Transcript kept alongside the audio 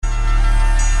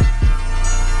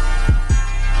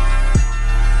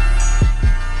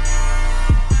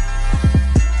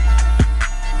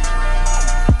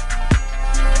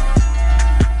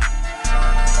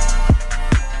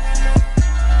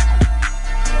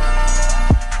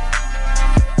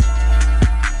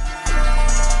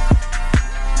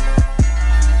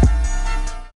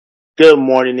Good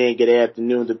morning and good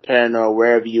afternoon, depending on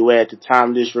wherever you at the time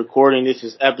of this recording. This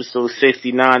is episode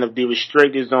 69 of the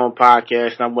Restricted Zone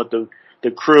podcast. I'm with the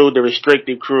crew, the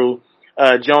restricted crew.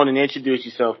 Jonan, introduce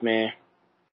yourself, man.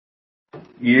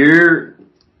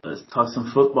 Let's talk some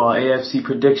football, AFC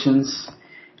predictions,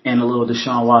 and a little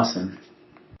Deshaun Watson.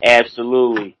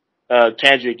 Absolutely.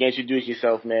 Kendrick, introduce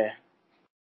yourself, man.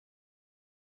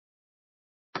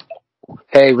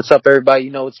 Hey, what's up, everybody? You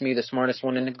know it's me, the smartest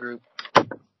one in the group.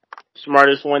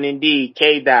 Smartest one indeed,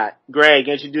 K-Dot. Greg,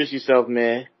 introduce yourself,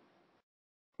 man.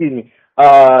 Excuse me. Hey,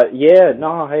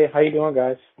 how you doing,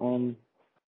 guys?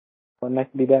 Nice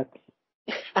to be back.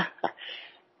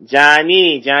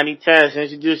 Johnny Tess,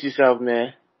 introduce yourself,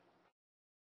 man.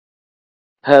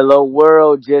 Hello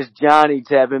world, just Johnny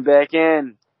tapping back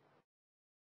in.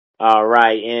 All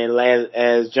right, and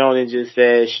as Jonan just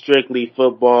said, strictly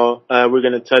football. We're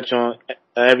going to touch on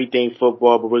everything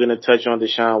football, but we're going to touch on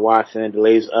Deshaun Watson and the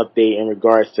latest update in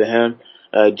regards to him.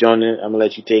 Jonan, I'm going to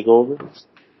let you take over.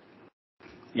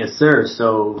 Yes, sir.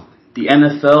 So the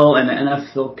NFL and the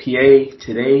NFLPA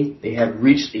today, they have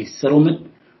reached a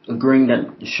settlement agreeing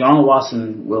that Deshaun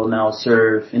Watson will now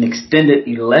serve an extended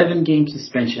 11-game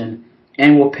suspension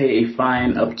and will pay a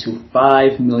fine up to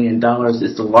 $5 million.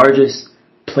 It's the largest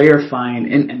player fine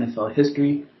in NFL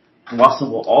history. Watson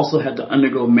will also have to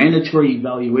undergo mandatory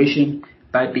evaluation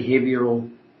by behavioral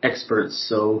experts.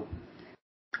 So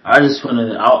I just want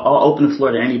to, I'll open the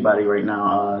floor to anybody right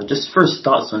now. Just first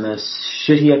thoughts on this.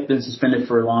 Should he have been suspended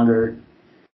for longer?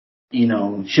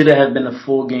 Should it have been a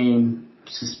full game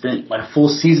full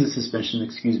season suspension,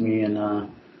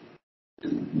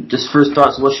 and just first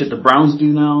thoughts, what should the Browns do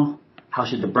now? How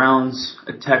should the Browns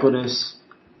tackle this?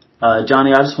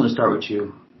 Johnny, I just want to start with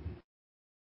you.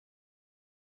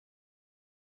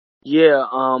 Yeah,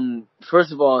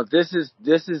 first of all, this is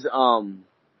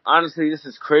honestly, this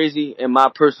is crazy in my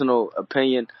personal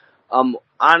opinion.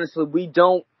 Honestly,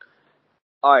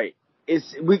 all we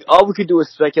could do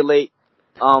is speculate.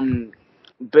 We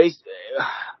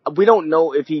don't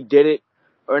know if he did it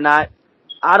or not.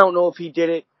 I don't know if he did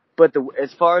it, but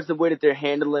as far as the way that they're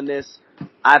handling this,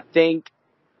 I think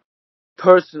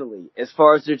personally, as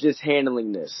far as they're just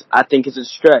handling this, I think it's a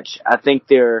stretch. I think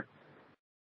they're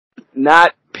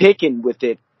not picking with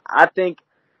it. I think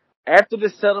after the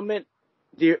settlement,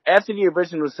 after the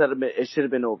original settlement, it should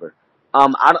have been over.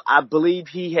 I believe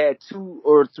he had 2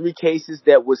 or 3 cases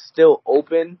that was still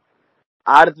open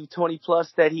out of the 20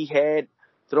 plus that he had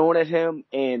thrown at him,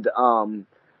 and I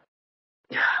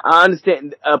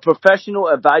understand a professional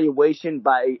evaluation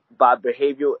by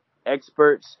behavioral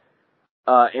experts,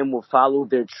 and will follow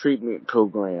their treatment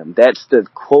program. That's the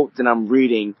quote that I'm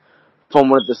reading from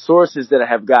one of the sources that I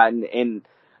have gotten, and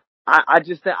I'm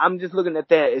just looking at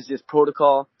that as just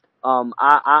protocol. I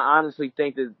honestly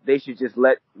think that they should just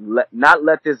not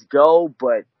let this go,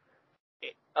 but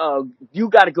you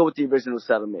got to go with the original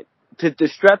settlement to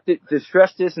stress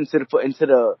this into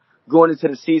the going into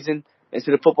the season,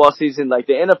 into the football season. Like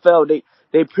the NFL,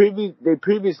 they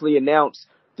previously announced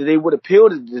that they would appeal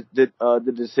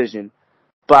the decision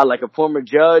by like a former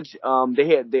judge. They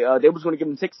was going to give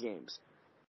him 6 games.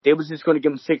 They was just going to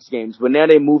give him 6 games, but now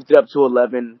they moved it up to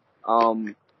 11.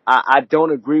 I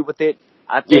don't agree with it.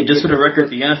 I think just for the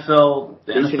record, the NFL,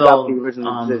 the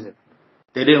original decision.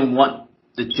 They didn't want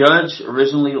the judge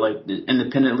originally,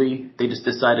 independently. They just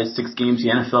decided 6 games. The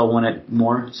NFL wanted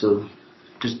more, so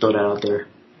just throw that out there.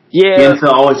 Yeah, the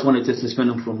NFL always wanted to suspend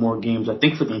him for more games. I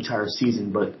think for the entire season,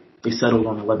 but they settled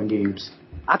on 11 games.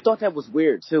 I thought that was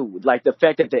weird too. Like the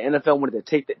fact that the NFL wanted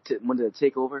to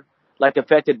take over. Like the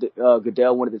fact that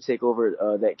Goodell wanted to take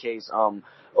over that case.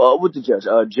 With the judge,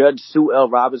 Judge Sue L.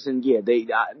 Robinson. Yeah,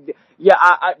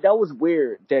 that was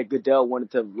weird that Goodell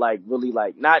wanted to really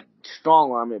not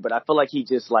strong arm it, but I feel like he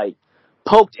just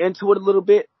poked into it a little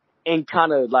bit and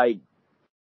kind of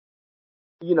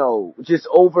just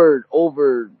over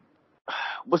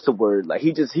what's the word? Like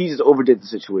he just overdid the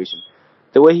situation.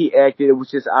 The way he acted, it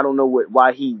was just I don't know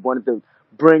why he wanted to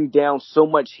bring down so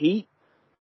much heat.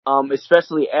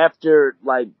 Especially after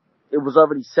it was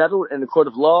already settled in the court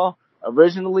of law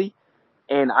originally,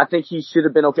 and I think he should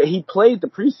have been okay. He played the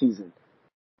preseason,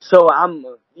 so I'm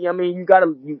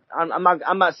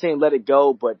not saying let it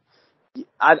go, but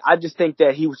I just think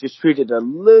that he was just treated a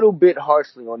little bit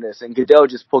harshly on this, and Goodell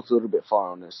just poked a little bit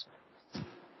far on this.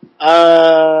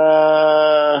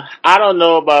 I don't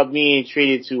know about being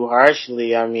treated too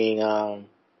harshly. I mean,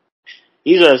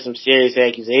 these are some serious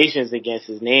accusations against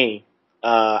his name.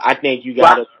 I think you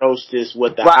got to approach this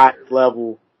with the highest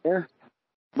level. Yeah.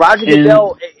 Roger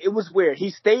Goodell, it was weird. He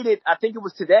stated, I think it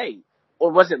was today, or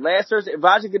was it last Thursday?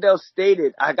 Roger Goodell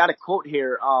stated, I got a quote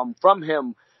here from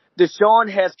him, Deshaun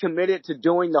has committed to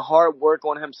doing the hard work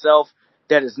on himself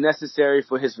that is necessary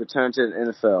for his return to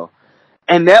the NFL.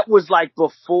 And that was like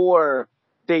before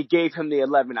they gave him the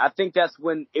 11. I think that's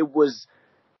when it was,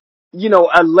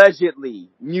 allegedly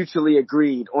mutually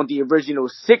agreed on the original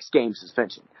 6-game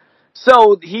suspension.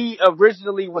 So he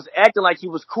originally was acting like he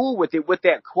was cool with it with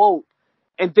that quote,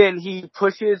 and then he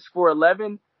pushes for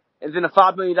 11 and then a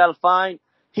 $5 million fine.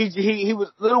 He was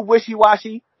a little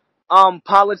wishy-washy,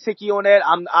 politicky on that.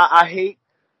 I hate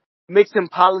mixing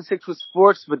politics with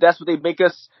sports, but that's what they make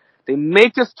us. They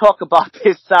make us talk about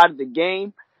this side of the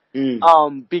game,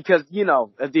 because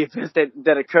of the events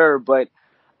that occur. But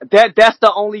that's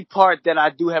the only part that I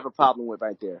do have a problem with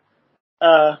right there.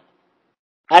 I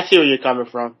see where you're coming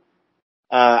from.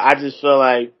 I just feel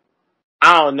like,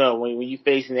 I don't know, when you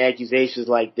facing accusations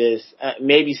like this,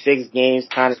 maybe 6 games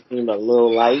kind of seem a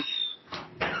little light.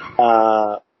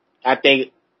 I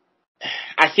think,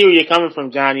 I see where you're coming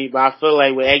from, Johnny, but I feel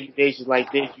like with accusations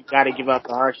like this, you gotta give up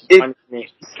the harshest punishment.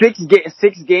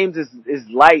 6 games is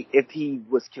light if he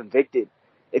was convicted.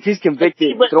 If he's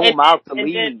convicted, throw him out the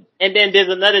league. And then there's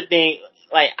another thing,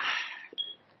 like,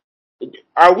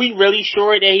 are we really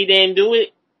sure that he didn't do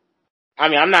it? I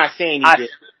mean, I'm not saying he did.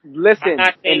 Listen,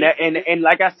 and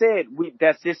like I said,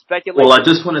 that's just speculation. Well, I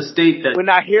just want to state that we're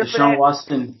not here for Deshaun that.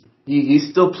 Watson, he's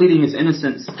still pleading his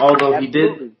innocence, although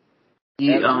Absolutely.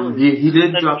 he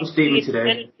did drop a statement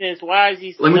today. Why is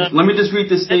he? Let me just read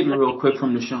this statement real quick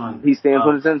from Deshaun. He stands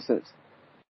on his innocence.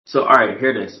 So, all right,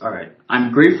 here it is. All right,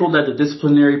 I'm grateful that the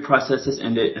disciplinary process has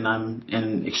ended, and I'm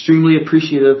extremely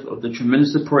appreciative of the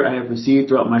tremendous support I have received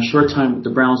throughout my short time with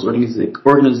the Browns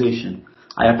organization.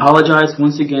 I apologize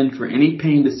once again for any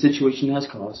pain the situation has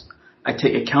caused. I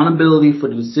take accountability for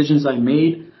the decisions I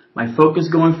made. My focus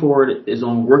going forward is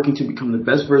on working to become the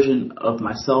best version of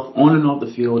myself on and off the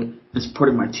field and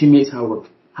supporting my teammates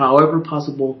however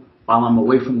possible while I'm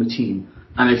away from the team.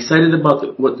 I'm excited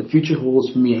about what the future holds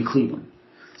for me in Cleveland.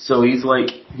 So he's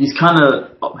kind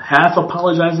of half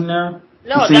apologizing there.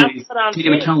 No, he's that's what I'm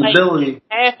taking saying. accountability. Like,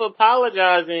 half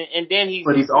apologizing, and then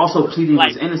but he's also pleading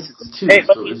his innocence too.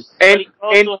 But he's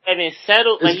also having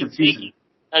settled, like he's making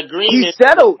agreements. He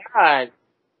settled.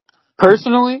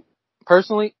 Personally,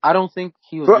 I don't think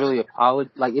he was really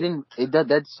like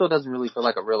that still doesn't really feel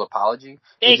like a real apology.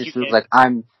 It just feels like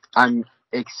I'm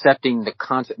accepting the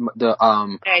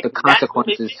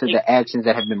consequences to the actions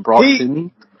that have been brought to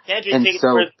me. And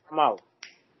so,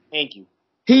 thank you.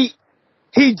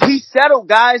 He settled,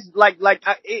 guys.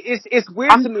 It's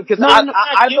weird to me because out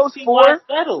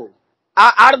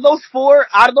of those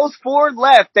four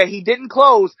left that he didn't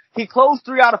close, he closed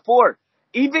 3 out of 4.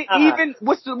 Even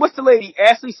what's the lady,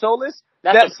 Ashley Solis?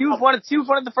 She was one of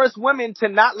the first women to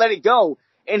not let it go,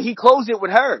 and he closed it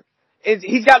with her.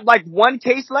 He's got like 1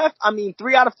 case left. I mean,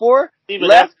 3 out of 4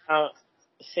 left. That's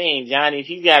saying, Johnny, if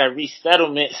he's got a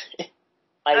resettlement,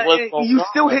 like what's going on? You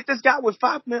still hit this guy with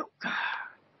 $5 million.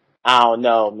 I don't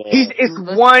know, man. It's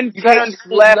 1 case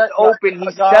left open.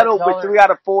 He settled with 3 out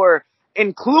of 4,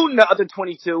 including the other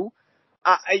 22.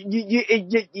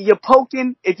 You're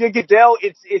poking. If you're Goodell,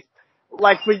 it's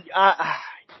like for.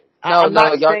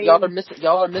 Y'all are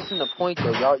missing the point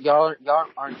though. Y'all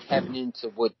aren't tapping into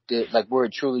where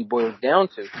it truly boils down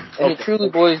to, and it truly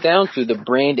boils down to the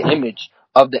brand image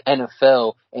of the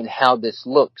NFL and how this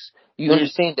looks. You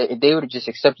understand that if they would have just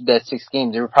accepted that 6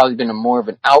 games, there would probably been more of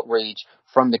an outrage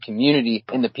from the community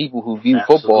and the people who view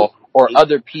football, or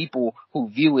other people who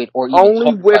view it, or even only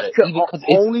talk about it.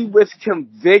 Only with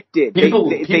convicted. People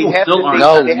they have still to. aren't.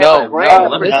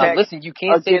 Listen, you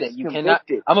can't say that. You cannot.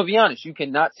 Convicted. I'm gonna be honest. You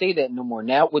cannot say that no more.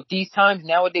 Now, with these times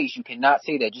nowadays, you cannot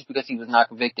say that just because he was not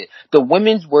convicted. The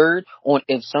women's word on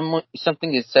if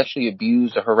something is sexually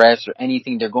abused or harassed or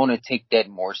anything, they're going to take that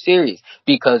more serious,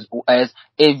 because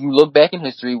if you look back in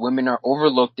history, women are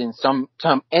overlooked in some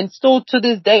time, and still to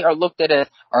this day are looked at as,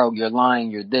 oh, you're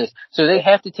lying, you're this. So they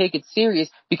have to take it serious,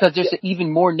 because there's an even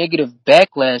more negative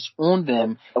backlash on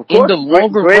them in the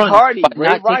longer run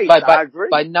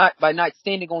by not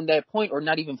standing on that point, or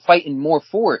not even fighting more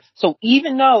for it. So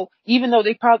even though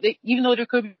there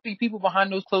could be people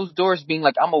behind those closed doors being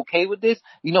like, I'm okay with this,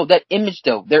 that image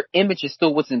though, their image is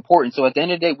still what's important. So at the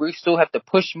end of the day, we still have to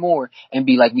push more and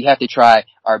be like, we have to try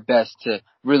our best to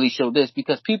really show this,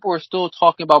 because people are still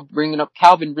talking about bringing up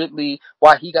Calvin Ridley,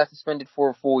 why he got suspended for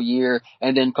a full year,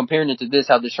 and then comparing it to this,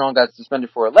 how Deshaun got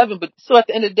suspended for 11. But still, at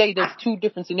the end of the day, there's 2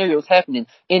 different scenarios happening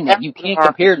in that. You can't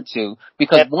compare the 2,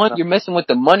 because one, you're messing with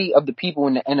the money of the people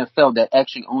in the NFL that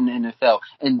actually own the NFL,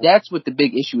 and that's what the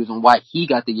big issue is on why he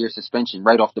got the year suspension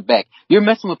right off the back. You're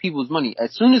messing with people's money.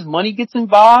 As soon as money gets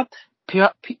involved,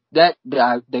 that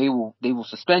they will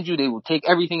suspend you. They will take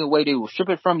everything away. They will strip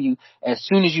it from you as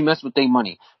soon as you mess with their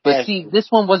money. But see, this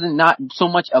one wasn't not so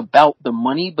much about the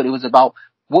money, but it was about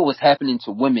what was happening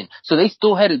to women. So they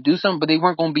still had to do something, but they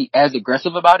weren't going to be as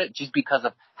aggressive about it just because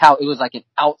of how it was like an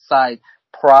outside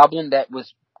problem that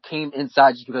came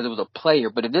inside just because it was a player.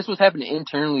 But if this was happening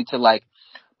internally to like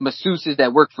masseuses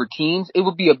that work for teams, it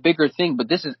would be a bigger thing. But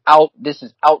this is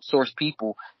outsourced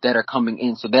people that are coming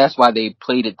in, so that's why they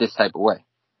played it this type of way.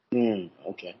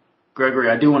 Okay. Gregory,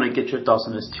 I do want to get your thoughts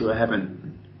on this too. I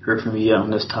haven't heard from you yet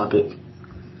on this topic.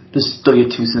 Just throw your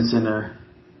 2 cents in there.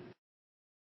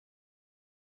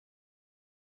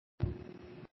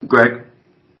 Greg?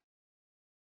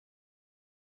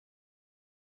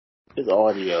 It's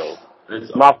audio.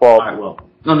 It's my fault. All right, well.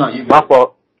 No, you My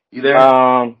fault. You there?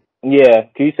 Yeah.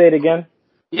 Can you say it again?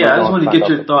 Yeah, I just wanted to get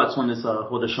your thoughts on this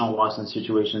whole Deshaun Watson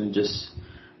situation. Just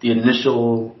the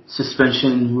initial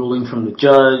suspension ruling from the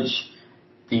judge,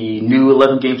 the new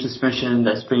 11-game suspension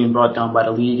that's being brought down by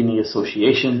the league and the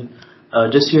association.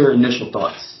 Just your initial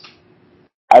thoughts.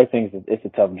 I think it's a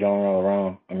tough joint all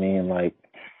around. I mean, like,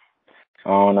 I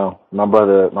don't know. My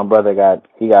brother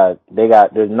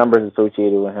there's numbers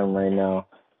associated with him right now,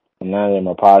 and none of them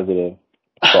are positive.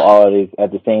 So all of these,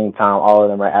 at the same time, all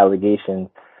of them are allegations,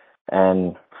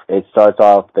 and it starts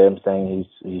off them saying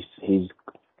he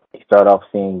started off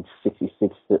seeing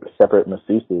 66 separate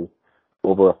masseuses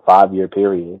over a 5-year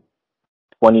period.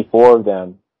 24 of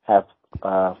them have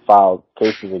filed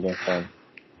cases against him,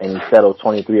 and he settled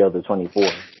 23 of the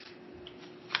 24.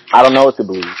 I don't know what to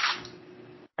believe.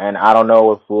 And I don't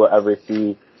know if we'll ever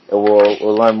see,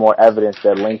 we'll learn more evidence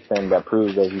that links him that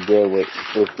proves that he did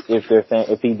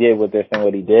if he did what they're saying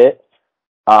what he did.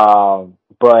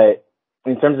 But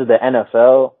in terms of the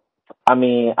NFL, I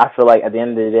mean, I feel like at the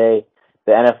end of the day,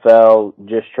 the NFL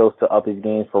just chose to up his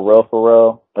games for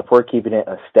real. If we're keeping it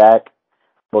a stack,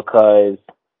 because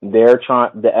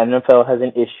the NFL has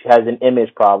an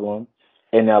image problem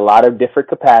in a lot of different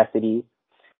capacities,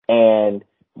 and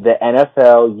the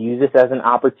NFL uses this as an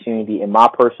opportunity, in my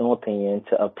personal opinion,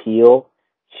 to appeal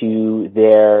to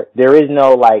there is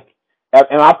no, like,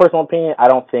 in my personal opinion, I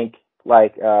don't think,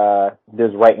 like,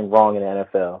 there's right and wrong in the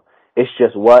NFL. It's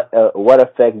just what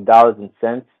affects dollars and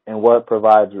cents and what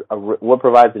provides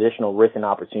additional risk and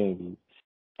opportunities.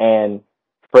 And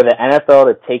for the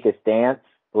NFL to take a stance,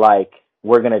 like,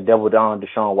 we're going to double down on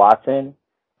Deshaun Watson,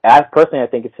 I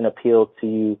think it's an appeal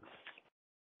to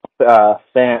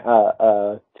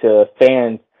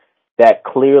fans that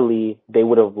clearly they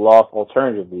would have lost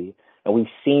alternatively. And we've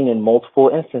seen in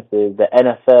multiple instances the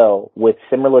NFL with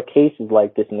similar cases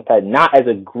like this in the past, not as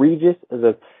egregious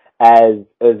as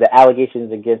the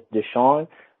allegations against Deshaun,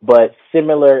 but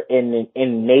similar in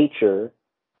nature,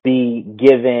 be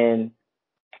given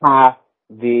like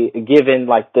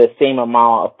the same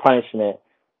amount of punishment,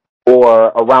 or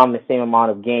around the same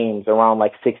amount of games, around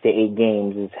like 6 to 8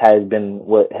 games has been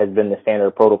the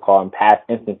standard protocol in past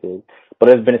instances. But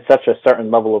there's been such a certain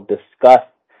level of disgust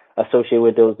associated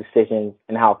with those decisions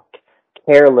and how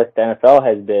careless the NFL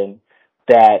has been,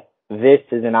 that this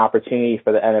is an opportunity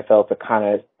for the NFL to kind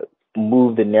of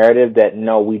move the narrative that,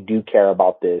 no, we do care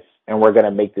about this and we're going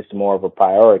to make this more of a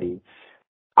priority.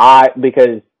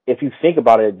 Because if you think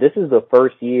about it, this is the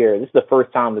first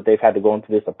time that they've had to go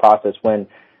into this process when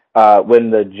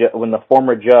the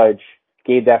former judge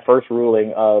gave that first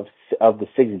ruling of the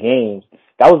 6 games.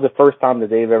 That was the first time that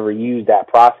they've ever used that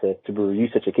process to review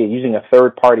such a case, using a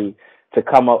third party to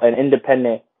come up, an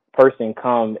independent person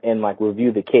come and like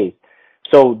review the case.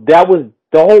 So that was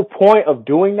the whole point of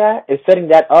doing that, is setting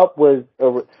that up was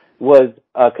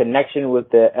a connection with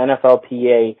the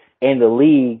NFLPA and the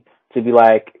league to be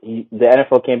like, the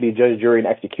NFL can't be judge, jury, and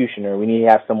executioner. We need to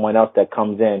have someone else that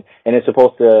comes in, and it's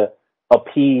supposed to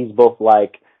appease both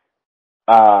like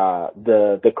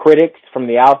the critics from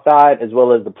the outside as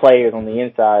well as the players on the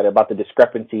inside about the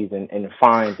discrepancies and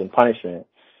fines and punishment.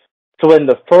 So in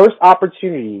the first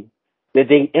opportunity that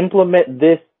they implement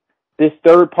this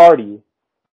third party,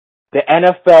 the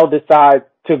NFL decides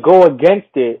to go against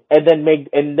it and then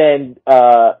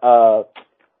to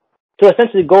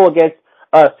essentially go against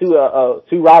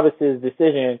Sue Robinson's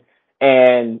decision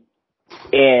and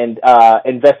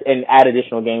invest and add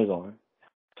additional games on.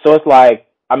 So it's like,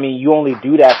 I mean, you only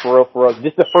do that for real.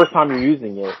 This is the first time you're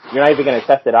using it. You're not even going to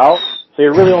test it out. So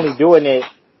you're really only doing it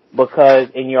because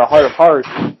in your heart of hearts,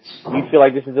 you feel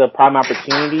like this is a prime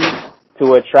opportunity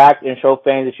to attract and show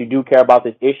fans that you do care about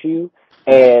this issue.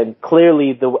 And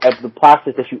clearly the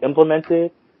process that you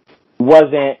implemented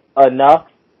wasn't enough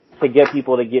to get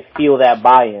people to feel that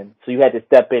buy-in. So you had to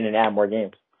step in and add more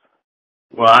games.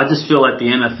 Well, I just feel like the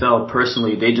NFL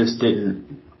personally, they just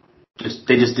didn't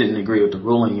agree with the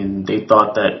ruling, and they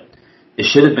thought that it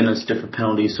should have been a stiffer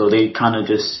penalty. So they kind of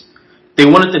they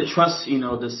wanted to trust,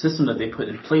 the system that they put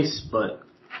in place, but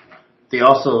they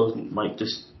also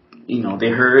they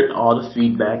heard all the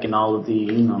feedback and all of the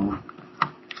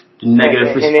the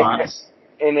negative response.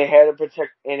 And they had to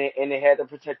protect, and they had to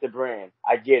protect the brand.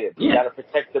 I get it. You got to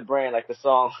protect the brand, like the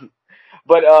song.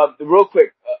 But real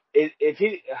quick,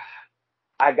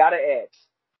 I gotta ask: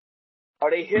 are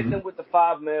they hitting him with the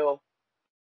 $5 million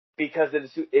because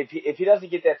if he doesn't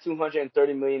get that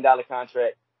 $230 million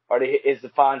contract, is the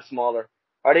fine smaller?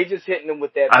 Are they just hitting him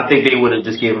with that? I think they would have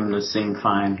just gave him the same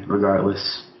fine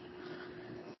regardless.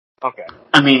 Okay.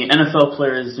 I mean, NFL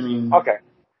players. Okay.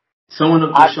 Someone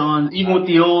of Deshaun, even with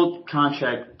the old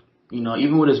contract,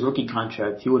 even with his rookie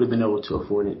contract, he would have been able to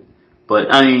afford it. But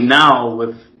now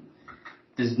with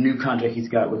this new contract he's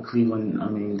got with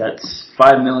Cleveland, that's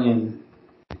 $5 million.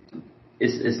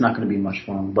 It's not going to be much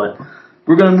for him. But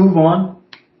we're going to move on.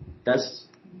 That's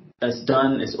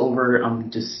done. It's over. I'm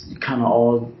just kind of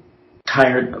all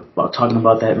tired about talking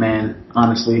about that man,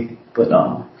 honestly. But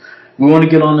we want to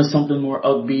get on to something more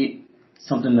upbeat.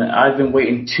 Something that I've been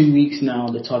waiting 2 weeks now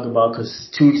to talk about, because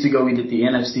 2 weeks ago we did the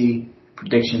NFC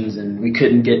predictions and we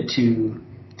couldn't get to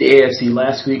the AFC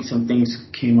last week. Some things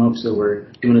came up, so we're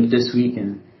doing it this week.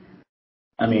 And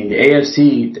the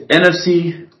AFC, the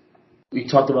NFC, we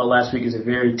talked about last week, is a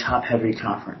very top-heavy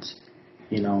conference.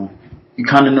 You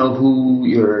kind of know who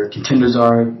your contenders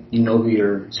are, you know who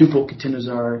your Super Bowl contenders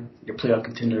are, your playoff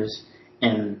contenders,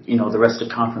 and the rest of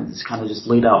the conference is kind of just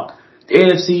laid out. The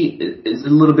AFC is a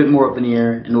little bit more up in the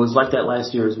air, and it was like that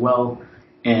last year as well.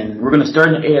 And we're going to start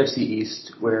in the AFC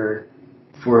East, where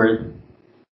for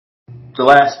the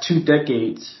last 2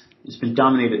 decades, it's been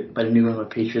dominated by the New England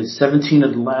Patriots. 17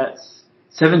 of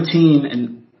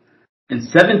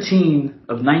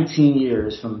 19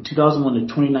 years, from 2001 to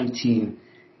 2019,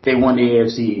 they won the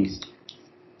AFC East.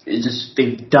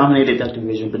 They've dominated that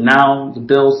division. But now the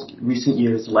Bills, recent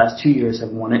years, the last 2 years,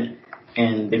 have won it,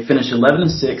 and they finished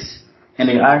 11-6. And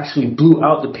they actually blew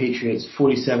out the Patriots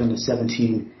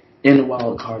 47-17 in the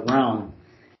wild card round,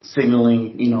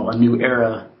 signaling, a new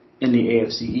era in the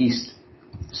AFC East.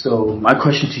 So my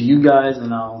question to you guys,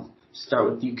 and I'll start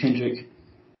with you, Kendrick,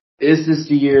 is this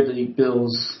the year the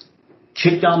Bills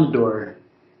kick down the door,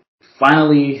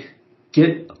 finally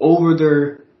get over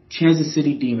their Kansas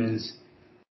City Demons,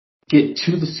 get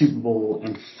to the Super Bowl,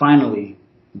 and finally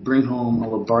bring home a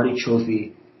Lombardi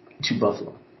Trophy to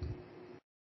Buffalo?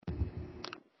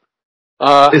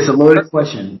 It's a loaded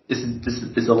question. This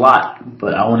is a lot,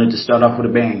 but I wanted to start off with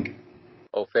a bang.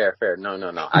 Oh, fair. No.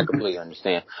 I completely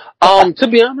understand. To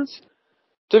be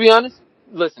honest,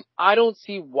 listen, I don't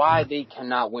see why they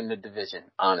cannot win the division,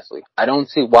 honestly. I don't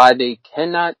see why they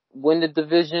cannot win the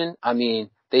division.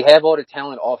 They have all the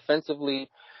talent offensively.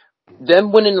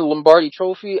 Them winning the Lombardi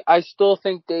Trophy, I still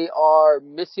think they are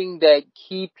missing that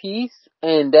key piece,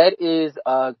 and that is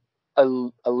a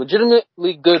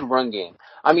legitimately good run game.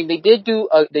 They did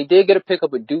get a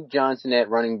pickup with Duke Johnson at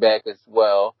running back as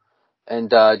well, and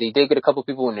they did get a couple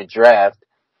people in the draft.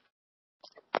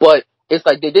 But it's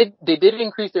like they did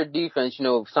increase their defense,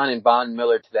 signing Von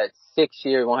Miller to that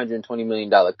 6-year, $120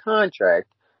 million contract,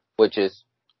 which is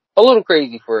a little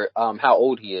crazy for how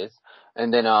old he is.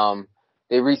 And then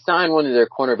they re-signed one of their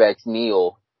cornerbacks,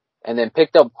 Neal, and then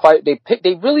picked up they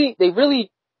really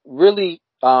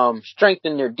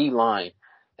strengthened their D-line,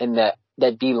 and that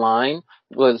D-line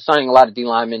was signing a lot of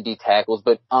D-linemen, D-tackles.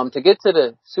 But to get to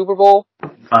the Super Bowl,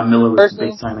 Von Miller was a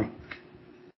big signing.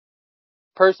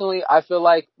 Personally, I feel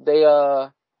like they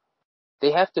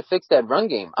have to fix that run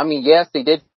game. Yes, they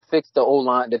did fix the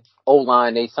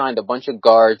O-line. They signed a bunch of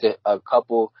guards, a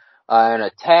couple, and a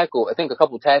tackle. I think a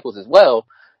couple tackles as well.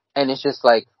 And it's just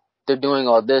like, they're doing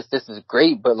all this. This is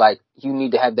great, but you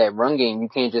need to have that run game. You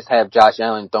can't just have Josh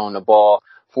Allen throwing the ball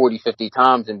 40, 50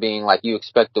 times and being like, you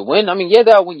expect to win.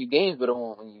 That'll win you games, but it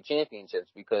won't win you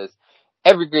championships, because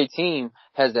every great team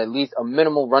has at least a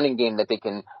minimal running game that they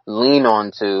can lean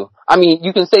on to.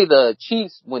 You can say the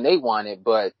Chiefs when they won it,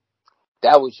 but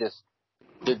that was just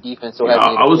their defense so heavy.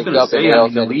 I was going to say,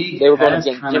 the league they were going to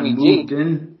get Jimmy G.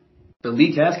 The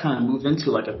league has kind of moved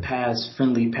into a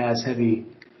pass-friendly, pass-heavy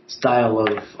style of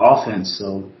offense.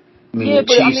 So, the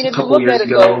Chiefs a couple years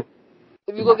ago.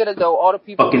 If you look at it, though, all the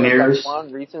people Buccaneers who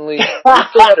won recently, they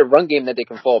still had a run game that they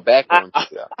can fall back on.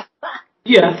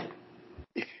 Yeah.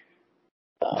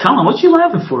 Colin, what you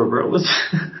laughing for, bro?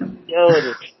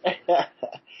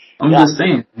 I'm just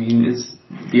saying.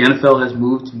 The NFL has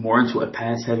moved more into a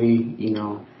pass-heavy.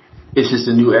 It's just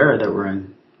a new era that we're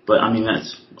in. But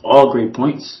that's all great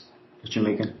points. that you're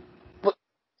making. But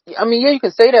I mean, yeah, you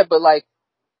can say that, but like,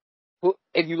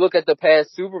 if you look at the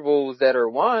past Super Bowls that are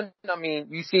won, I mean,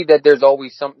 you see that there's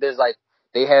always there's like,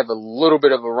 they have a little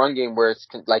bit of a run game where it's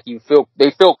like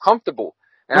they feel comfortable.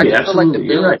 And Oh I yeah, just feel like the absolutely.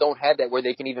 You're Bills right. don't have that where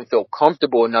they can even feel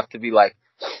comfortable enough to be like,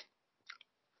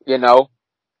 you know,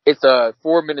 it's a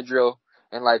 4-minute drill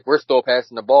and like we're still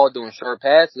passing the ball, doing short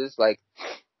passes. Like,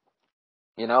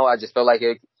 you know, I just feel like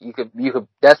you could,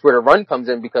 that's where the run comes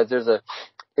in because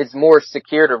it's more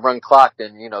secure to run clock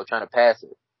than, you know, trying to pass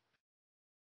it.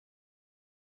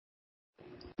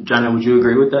 Johnny, would you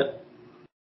agree with that?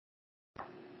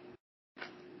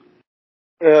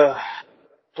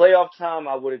 Playoff time,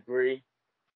 I would agree.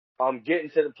 Getting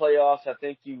to the playoffs, I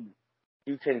think you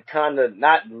can kind of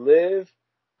not live,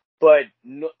 but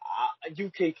no, you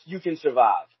can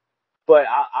survive. But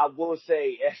I will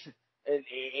say, as an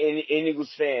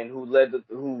Eagles fan who led the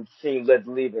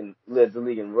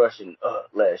league in rushing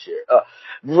last year,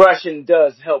 rushing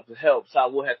does help. So I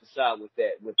will have to side with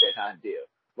that idea.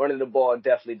 Running the ball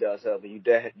definitely does help, and you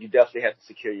definitely have to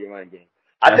secure your running game.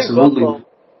 I think Absolutely. Buffalo.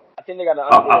 I think they got an.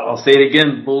 I'll say it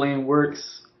again. Bullying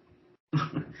works.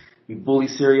 You bully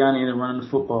Sirianni into running the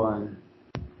football, and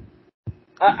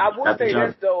I will say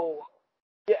this though.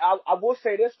 Yeah, I will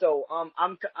say this though.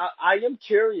 I am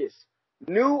curious.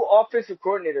 New offensive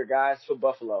coordinator, guys, for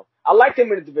Buffalo. I like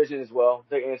him in the division as well.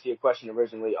 To answer your question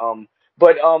originally.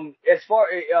 But as far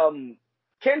as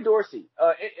Ken Dorsey,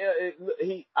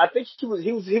 I think he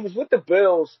was with the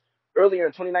Bills earlier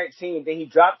in 2019. Then he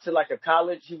dropped to like a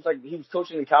college. He was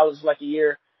coaching in college for like a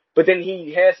year. But then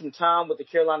he had some time with the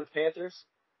Carolina Panthers.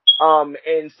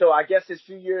 And so I guess his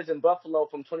few years in Buffalo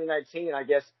from 2019, I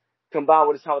guess, combined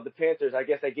with his time with the Panthers, I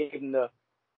guess they gave him the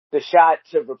shot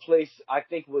to replace, I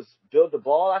think was Bill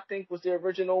DeBall, I think was the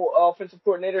original offensive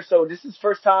coordinator. So this is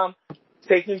first time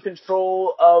taking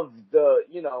control of the,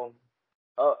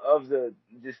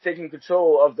 just taking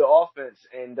control of the offense.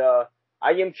 And,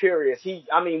 I am curious.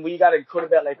 When you got a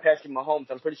quarterback like Patrick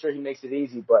Mahomes, I'm pretty sure he makes it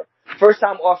easy, but first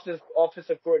time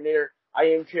offensive coordinator, I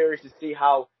am curious to see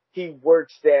how he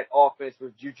works that offense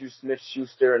with Juju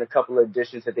Smith-Schuster and a couple of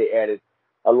additions that they added,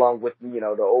 along with the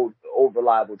old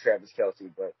reliable Travis Kelce.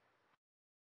 But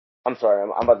I'm sorry, I'm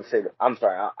about to say I'm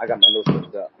sorry, I got my notes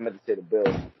mixed up. I'm about to say the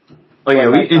Bills. Oh yeah,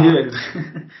 we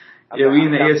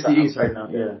in the AFC East right now.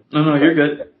 Yeah, no, you're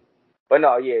good. But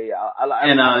no, yeah.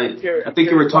 I think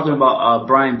you were talking about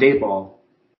Brian Daboll.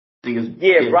 Brian he's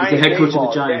the head coach of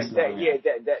the Giants now.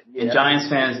 And Giants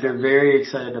fans, they're very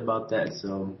excited about that.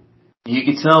 So you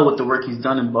can tell with the work he's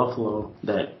done in Buffalo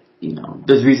that,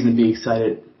 there's reason to be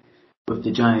excited with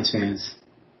the Giants fans.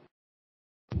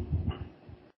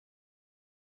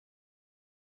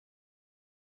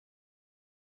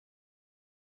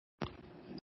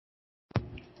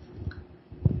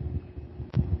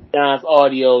 John's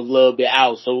audio is a little bit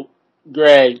out, so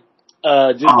Greg,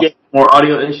 get more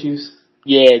audio issues.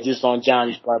 Yeah, just on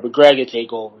Johnny's part, but Greg will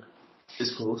take over.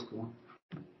 It's cool.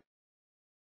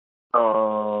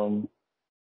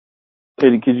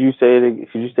 Could you say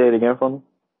it again for me?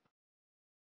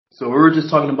 So we were just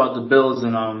talking about the Bills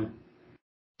and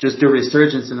just their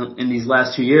resurgence in these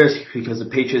last 2 years because the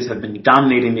Patriots have been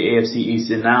dominating the AFC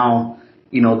East, and now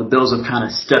the Bills have kind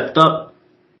of stepped up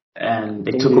and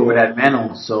they took over that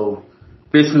mantle. So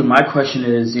basically, my question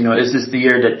is, is this the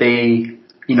year that they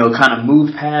kind of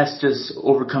move past just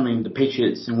overcoming the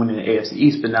Patriots and winning the AFC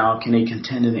East, but now can they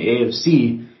contend in the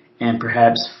AFC and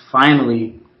perhaps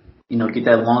finally, get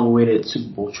that long-awaited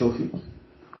Super Bowl trophy?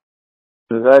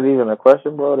 Is that even a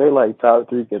question, bro? They like top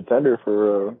 3 contender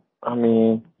for real.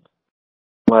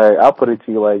 I'll put it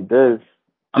to you like this.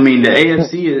 The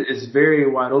AFC is very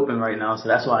wide open right now, so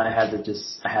that's why I had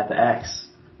to ask.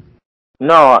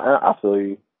 No, I feel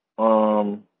you.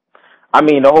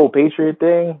 The whole Patriot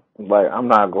thing, I'm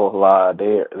not gonna lie,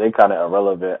 they kind of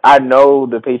irrelevant. I know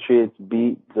the Patriots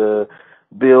beat the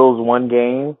Bills one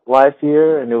game last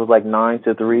year, and it was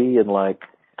 9-3 in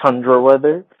tundra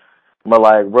weather. But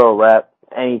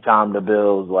anytime the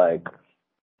Bills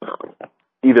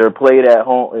either played at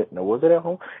home, was it at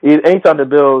home? Anytime the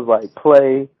Bills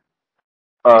play, it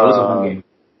was a home game.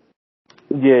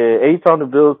 Yeah, anytime the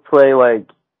Bills play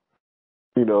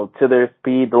to their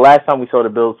speed. The last time we saw the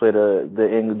Bills play the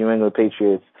New England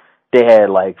Patriots, they had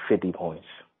 50 points.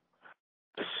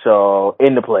 So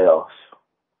in the playoffs,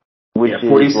 which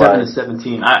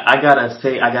 47-17. I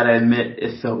gotta admit,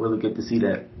 it felt really good to see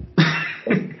that.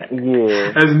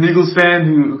 Yeah. As an Eagles fan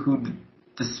who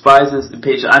despises the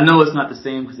Patriots, I know it's not the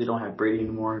same because they don't have Brady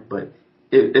anymore, but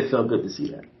it felt good to see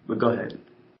that. But go ahead.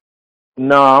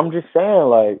 No, I'm just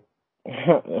saying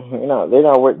They're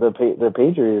not worth the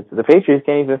Patriots. The Patriots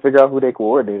can't even figure out who their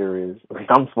coordinator is. Like,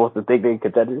 I'm supposed to think they're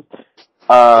contenders.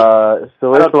 So I it's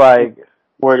don't like,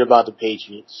 worried about the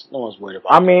Patriots. No one's worried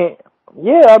I about them. mean,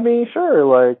 yeah, I mean, sure.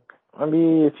 Like, I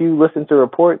mean, if you listen to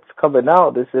reports coming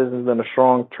out, this hasn't been a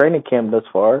strong training camp thus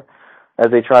far,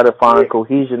 as they try to Yeah, find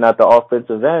cohesion at the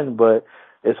offensive end. But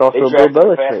it's they also Bill drafted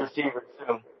a fast Belichick. receiver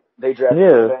too. They drafted a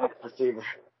Yeah, fast receiver.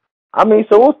 I mean,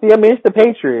 so we'll see. I mean, it's the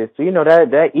Patriots. So,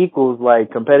 that equals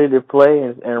like competitive play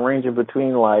and ranging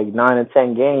between like 9 and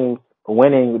 10 games,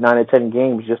 winning 9 and 10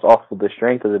 games just off of the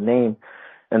strength of the name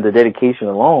and the dedication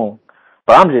alone.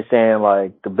 But I'm just saying,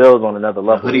 like, the Bills on another The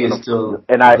level. hoodie is still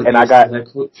And the I hoodie is still got, head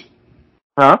coach.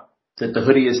 huh? That the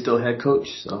hoodie is still head coach.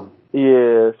 So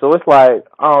Yeah. So it's like,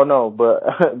 I don't know,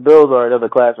 but Bills are another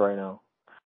class right now.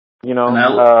 and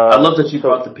I love that you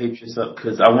brought the Patriots up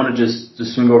because I want to just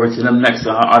swing over to them next.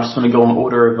 I just want to go in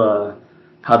order of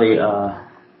how they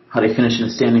finished in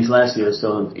the standings last year.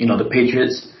 So the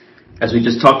Patriots, as we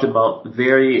just talked about,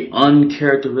 very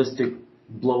uncharacteristic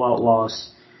blowout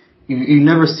loss. You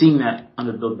never seen that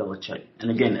under Bill Belichick.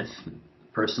 And again,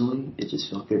 personally, it just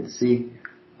felt good to see.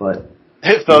 But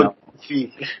It you felt know,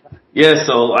 cheap. yeah.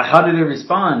 So how did they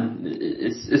respond?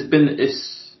 It's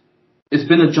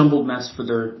been a jumbled mess for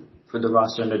the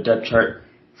roster and their depth chart.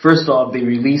 First off, they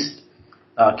released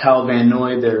Kyle Van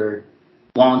Noy, their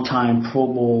longtime Pro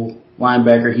Bowl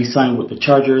linebacker. He signed with the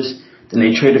Chargers. Then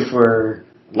they traded for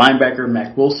linebacker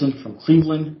Mack Wilson from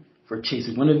Cleveland for Chase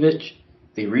Winovich.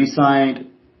 They re-signed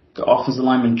the offensive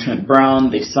lineman Trent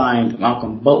Brown. They signed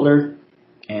Malcolm Butler,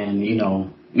 and we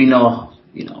know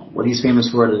what he's famous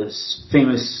for. This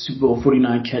famous Super Bowl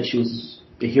 49 catch. He was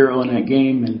the hero in that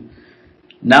game, and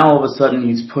now all of a sudden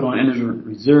he's put on injured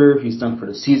reserve. He's done for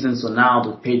the season. So now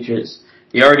the Patriots,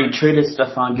 they already traded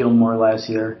Stephon Gilmore last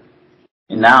year,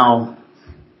 and now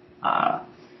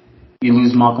you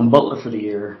lose Malcolm Butler for the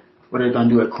year. What are they going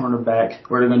to do at cornerback?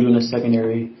 What are they going to do in the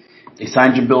secondary? They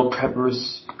signed Jabril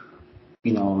Peppers,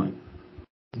 you know,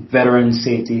 veteran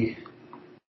safety,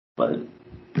 but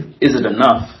is it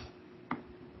enough?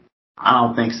 I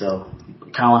don't think so.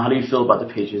 Colin, how do you feel about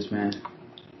the Patriots, man?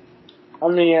 I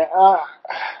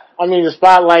mean, the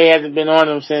spotlight hasn't been on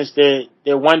them since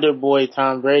their wonder boy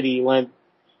Tom Brady went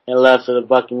and left for the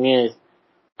Buccaneers.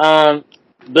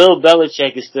 Bill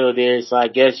Belichick is still there, so I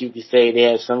guess you could say they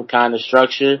have some kind of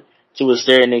structure to a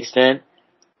certain extent.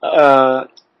 Uh,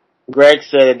 Greg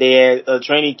said that they had a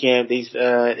training camp. They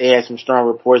had some strong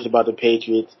reports about the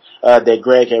Patriots that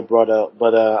Greg had brought up,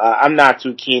 but I'm not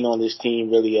too keen on this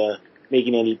team really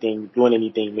doing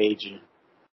anything major.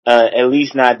 At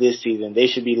least not this season. They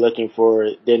should be looking for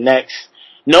the next.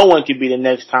 No one could be the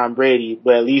next Tom Brady,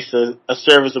 but at least a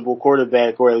serviceable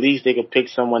quarterback, or at least they could pick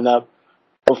someone up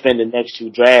within the next two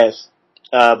drafts.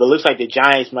 But it looks like the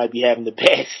Giants might be having the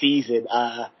bad season.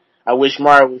 I wish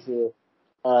Mara was here.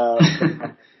 Uh,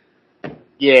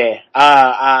 yeah,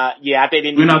 I think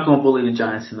they We're need to. not going to bully the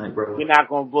Giants tonight, bro. We're not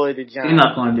going to bully the You're Giants.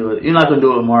 not going to do it. You're not going to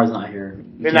do it when Mars not here.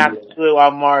 You We're can't not do going to that. do it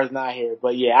while Mara's not here.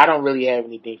 But yeah, I don't really have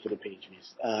anything for the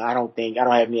Patriots. I don't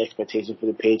have any expectation for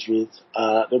the Patriots.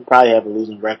 They'll probably have a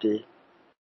losing record.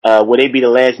 Will they be the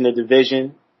last in the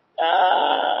division?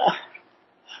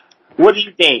 What do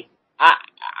you think?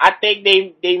 I think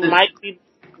they might be.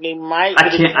 They might. I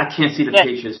can't see the Jets.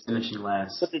 Patriots finishing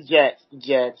last. But the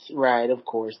Jets, right? Of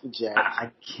course, the Jets. I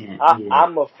can't. I, Yeah.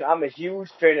 I'm a huge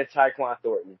fan of Tyquan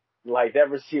Thornton. Like that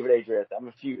receiver they drafted. I'm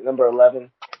a few number 11.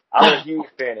 I'm a huge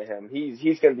fan of him.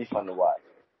 He's gonna be fun to watch.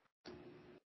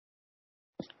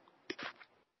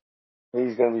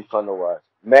 He's gonna be fun to watch.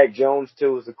 Mac Jones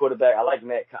too is the quarterback. I like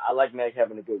Mac. I like Mac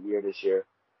having a good year this year.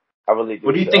 I really do.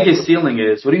 What do you So think his ceiling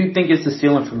is? What do you think is the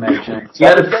ceiling for Mac Jones? He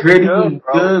had a Belichick's pretty good,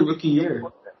 bro. good rookie year.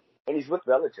 And he's with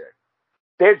Belichick.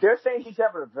 They're saying he's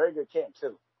having a very good camp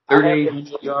too.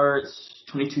 3,800 yards,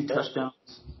 22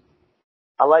 touchdowns.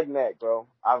 I like Mac, bro.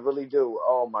 I really do.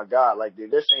 Oh my God, like they're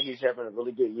saying he's having a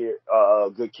really good year,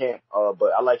 good camp.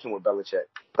 But I like him with Belichick.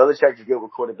 Belichick's good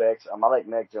with quarterbacks. I like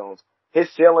Mac Jones. His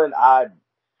ceiling, I'm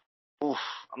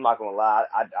not gonna lie,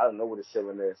 I don't know what his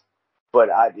ceiling is, but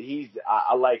I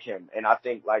like him, and I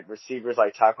think like receivers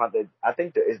like Tyquan, I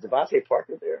think is Devontae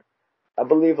Parker there. I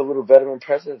believe a little veteran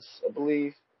presence. I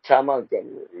believe Ty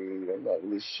Montgomery. I'm not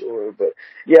really sure, but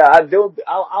yeah, I don't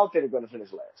think they're gonna finish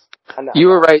last. You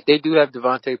were right. They do have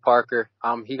Devontae Parker.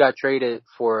 He got traded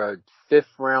for a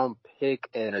 5th-round pick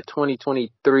and a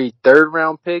 2023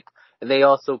 3rd-round pick, and they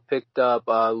also picked up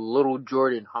little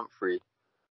Jordan Humphrey.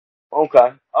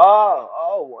 Okay.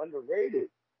 Underrated.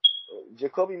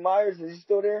 Jacoby Myers, is he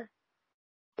still there?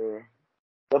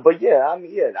 But yeah, I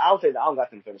mean, yeah, I don't got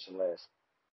them finishing last.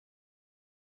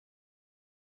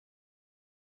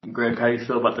 Greg, how do you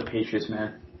feel about the Patriots,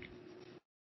 man?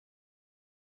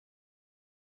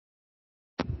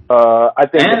 I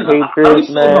think And the how do you Patriots,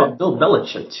 feel man. about Bill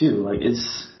Belichick too? Like,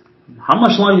 how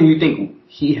much longer do you think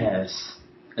he has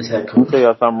as head Let me coach? tell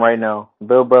y'all something right now.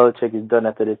 Bill Belichick is done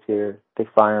after this year. They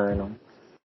firing him.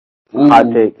 Ooh. Hot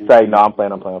take. Say, no, I'm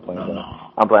playing. I'm playing.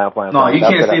 No, you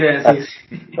can't say that.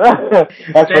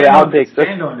 That's for the outtakes.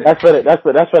 Stand on it. That's for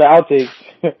the outtakes.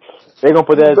 They're gonna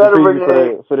put that as the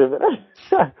preview for the.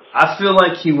 I feel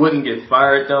like he wouldn't get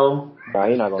fired though. Nah,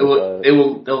 he's not gonna get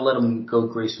fired. They'll let him go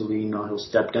gracefully. He'll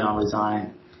step down,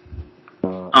 resign.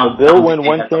 If Bill won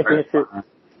one championship,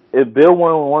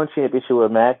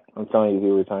 with Mac, I'm telling you,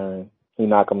 he's retiring. He's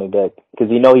not coming back because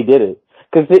he did it.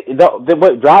 Because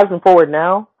what drives him forward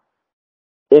now,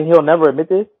 and he'll never admit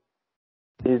this,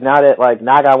 is now that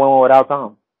now I got one without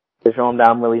Tom to show him that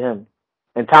I'm really him,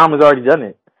 and Tom has already done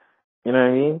it. You know what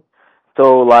I mean?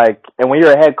 So and when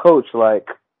you're a head coach, let's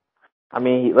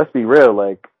be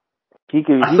real, he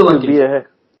could be a head.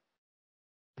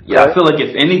 Yeah, I feel like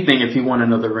if anything, if he won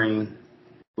another ring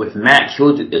with Mac,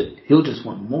 he'll just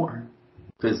want more.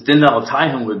 Because then that'll tie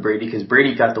him with Brady, because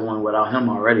Brady got the one without him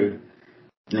already. And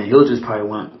then he'll just probably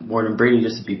want more than Brady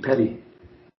just to be petty.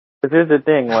 But here's the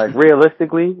thing,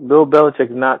 realistically, Bill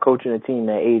Belichick's not coaching a team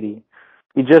at 80.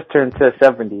 He just turned to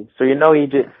 70. So he only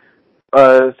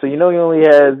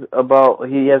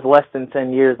has less than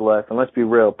 10 years left. And let's be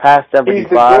real, past 75. He's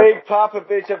the Greg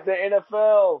Popovich of the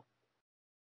NFL.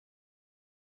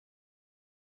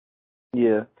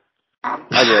 Yeah. I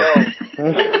guess.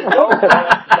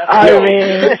 I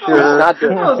mean, sure. That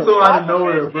was so out of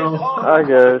nowhere, bro. I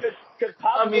guess.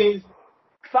 How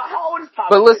old is Popovich?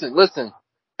 But listen.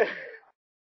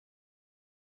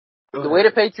 The way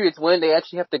the Patriots win, they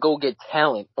actually have to go get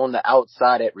talent on the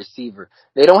outside at receiver.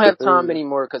 They don't have Tom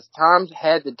anymore because Tom's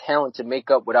had the talent to make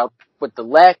up with the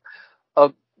lack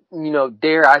of,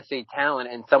 dare I say, talent.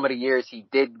 And some of the years he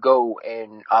did go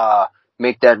and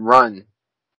make that run.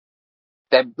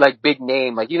 That big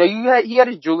name, he had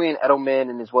his Julian Edelman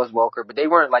and his Wes Welker, but they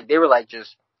were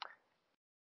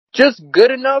just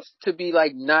good enough to be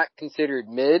not considered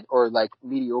mid or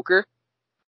mediocre.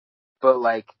 But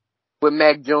with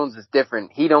Mac Jones is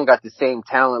different. He don't got the same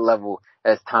talent level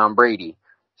as Tom Brady.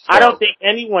 So, I don't think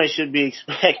anyone should be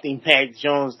expecting Mac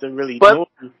Jones to really do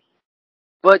it.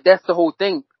 But that's the whole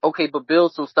thing. Okay, but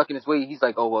Bill's so stuck in his way, he's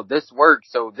like, oh, well, this worked,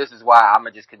 so this is why I'm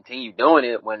going to just continue doing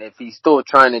it, when if he's still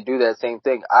trying to do that same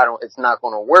thing, it's not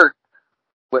going to work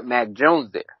with Mac Jones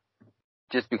there.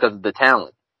 Just because of the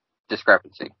talent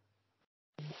discrepancy.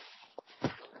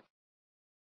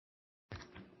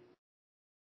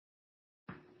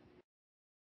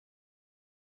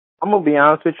 I'm going to be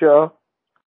honest with y'all.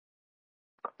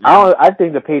 I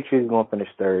think the Patriots are going to finish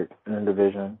third in the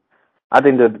division. I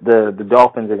think the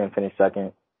Dolphins are going to finish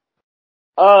second.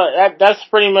 That's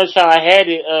pretty much how I had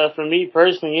it. For me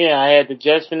personally, yeah, I had the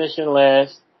Jets finishing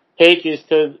last. Patriots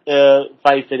to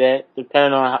fight for that,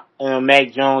 depending on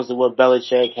Mac Jones and what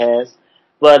Belichick has.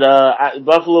 But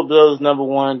Buffalo Bills number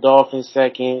one, Dolphins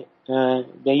second. Then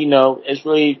it's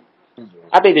really.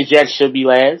 I think the Jets should be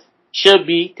last. Should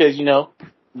be because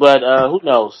but who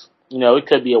knows? It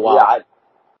could be a while.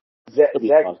 Yeah,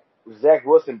 Zach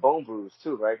Wilson bone bruise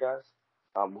too, right, guys?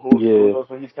 Who knows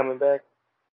when he's coming back?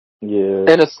 Yeah.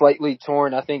 And a slightly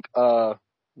torn, I think,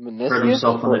 meniscus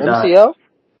or MCL.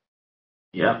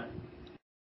 Yeah.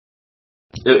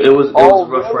 It was a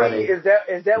rough Friday. Is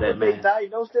that what they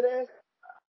diagnosed it as?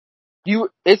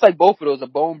 It's both of those, a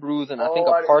bone bruise and I think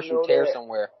a partial tear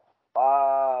somewhere.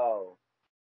 Wow.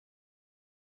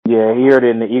 Yeah, he heard it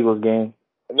in the Eagles game.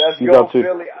 He's out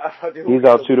Philly. He's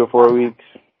out 2 to 4 weeks.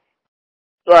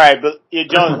 All right, but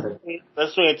John,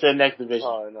 let's swing into the next division.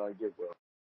 Oh no, good bro.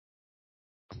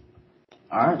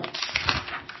 All right.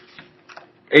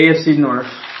 AFC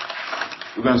North.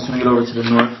 We're going to swing it over to the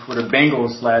North, where the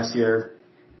Bengals last year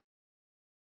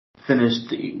finished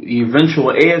the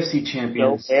eventual AFC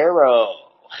champions. Joe Burrow.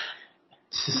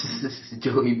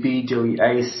 Joey B, Joey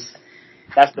Ice.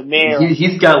 That's the man.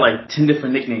 He's got 10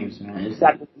 different nicknames, man.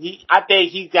 I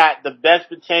think he's got the best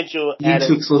potential. He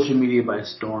took social media by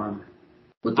storm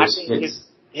with those hits.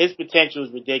 His potential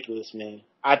is ridiculous, man.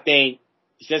 I think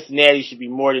Cincinnati should be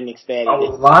more than ecstatic. A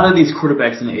lot of these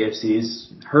quarterbacks in the AFC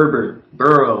is Herbert,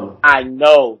 Burrow. I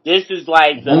know. This is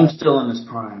Mahomes still in his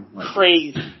prime.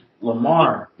 Crazy.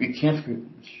 Lamar. You can't forget.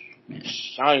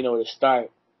 I don't even know where to start.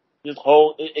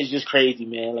 It's just crazy,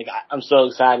 man. I'm so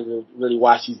excited to really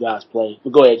watch these guys play.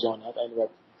 But go ahead, John. I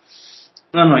interrupted.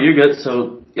 No, you're good.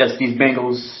 So, yes, these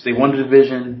Bengals, they won the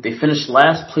division. They finished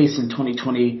last place in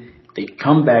 2020. They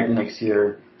come back next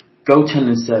year, go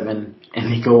 10-7.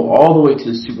 and they go all the way to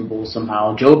the Super Bowl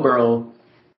somehow. Joe Burrow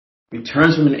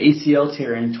returns from an ACL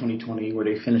tear in 2020, where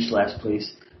they finished last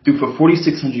place, threw for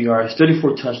 4,600 yards,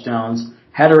 34 touchdowns,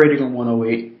 had a rating of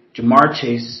 108. Jamar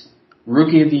Chase,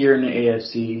 Rookie of the Year in the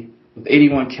AFC, with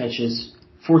 81 catches,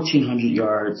 1,400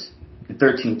 yards, and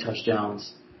 13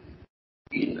 touchdowns.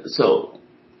 So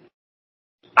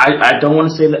I don't want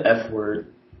to say the F word.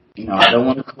 I don't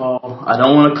want to call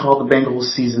the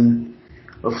Bengals season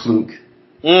a fluke.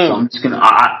 So I'm just gonna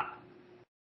I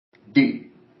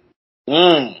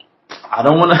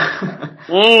don't want to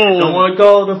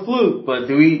call it a fluke, but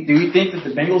do we think that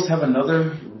the Bengals have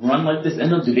another run like this in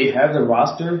them? Do they have the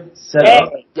roster set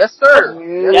up? Yes, sir.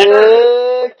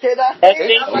 Can I say Okay,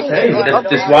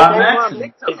 that's why I'm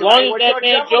asking. As long as that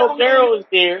man Joe Burrow is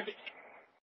there.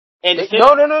 And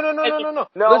No. No,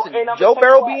 Listen, and I'm Joe gonna tell you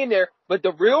Burrow why. being there, but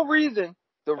the real reason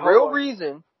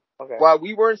Okay. why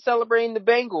we weren't celebrating the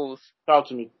Bengals, talk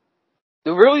to me.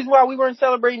 the real reason why we weren't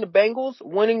celebrating the Bengals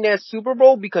winning that Super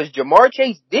Bowl, because Jamar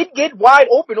Chase did get wide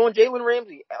open on Jalen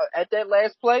Ramsey at that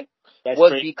last play,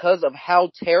 was because of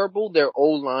how terrible their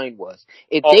O-line was.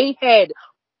 If they had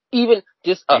even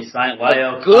just They signed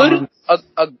Lyle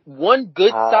one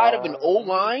good side of an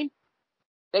O-line,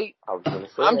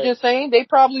 I'm just saying they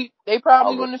probably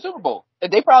win the Super Bowl.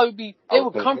 They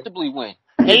would comfortably win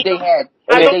if they had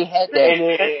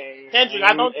that. Kendrick,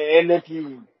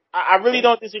 I really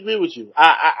don't disagree with you.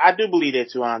 I do believe that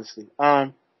too, honestly.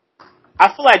 I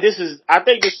think this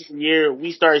is the year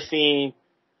we start seeing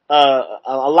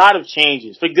a lot of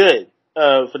changes for good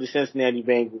for the Cincinnati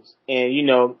Bengals,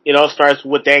 and it all starts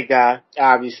with that guy,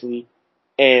 obviously,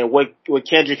 and what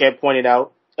Kendrick had pointed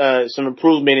out, some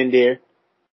improvement in there.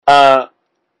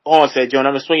 Hold on a second, John.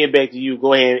 I'm gonna swing it back to you.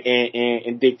 Go ahead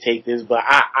and dictate this, but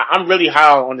I'm really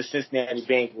high on the Cincinnati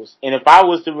Bengals, and if I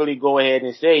was to really go ahead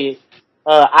and say it,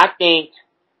 I think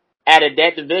out of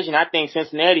that division, I think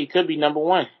Cincinnati could be number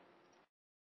one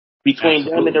between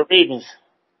them and the Ravens.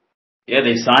 Yeah,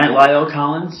 they signed Lyle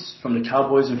Collins from the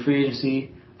Cowboys in free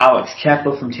agency, Alex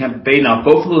Cappa from Tampa Bay. Now,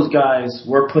 both of those guys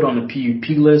were put on the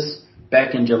PUP list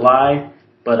back in July,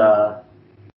 but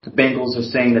the Bengals are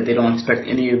saying that they don't expect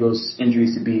any of those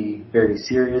injuries to be very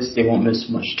serious. They won't miss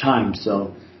much time.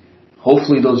 So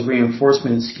hopefully those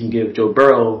reinforcements can give Joe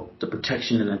Burrow the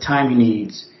protection and the time he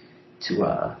needs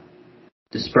to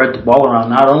spread the ball around,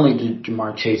 not only to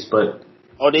Jamar Chase, but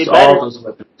all those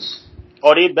weapons.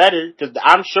 Oh, they better, because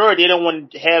I'm sure they don't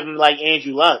want to have him like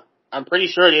Andrew Luck. I'm pretty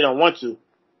sure they don't want to.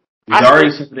 He's already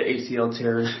suffered the ACL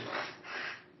tear.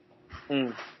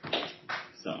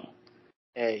 So.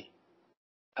 Hey.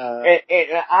 And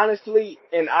honestly,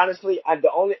 I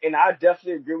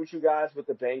definitely agree with you guys with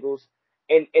the Bengals.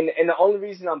 And the only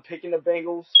reason I'm picking the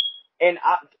Bengals, and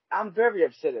I'm very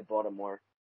upset at Baltimore.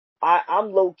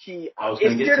 I'm low key. I was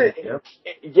going to get to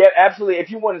it. Yeah, absolutely.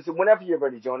 If you want to, whenever you're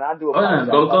ready, Jonah, I do apologize.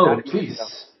 Go,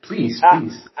 please.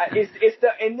 And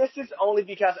this is only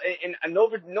because, and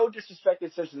no disrespect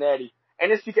to Cincinnati,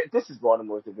 and it's because this is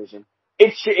Baltimore's division.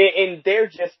 And they're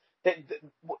just.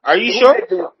 Are you sure?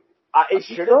 It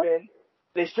should have been.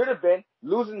 They should have been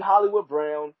losing Hollywood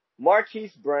Brown,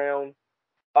 Marquise Brown,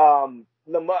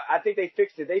 Lamar. I think they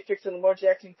fixed it. They fixed the Lamar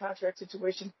Jackson contract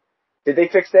situation. Did they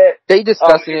fix that? They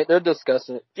discussing it. They're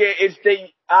discussing it. Yeah,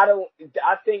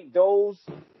 I think those.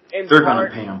 They're gonna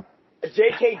pay him.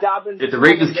 J.K. Dobbins. If the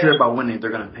Ravens care about winning, they're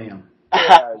gonna pay him.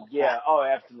 Yeah. Oh,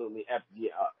 absolutely.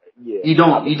 Yeah. You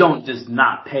don't just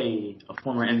not pay a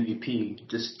former MVP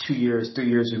just 2 years, 3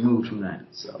 years removed from that.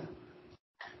 So.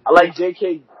 I like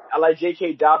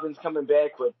J.K. Dobbins coming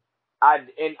back, but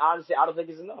honestly, I don't think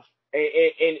it's enough. And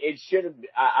it should have.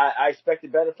 I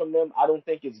expected better from them. I don't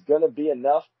think it's gonna be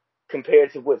enough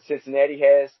compared to what Cincinnati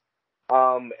has.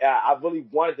 I really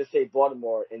wanted to say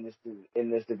Baltimore in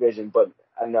this division, but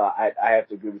no, I have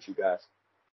to agree with you guys.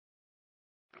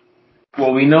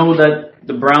 Well, we know that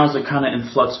the Browns are kind of in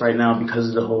flux right now because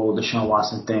of the whole Deshaun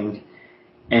Watson thing,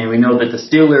 and we know that the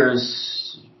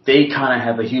Steelers, they kind of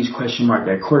have a huge question mark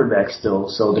at quarterback still.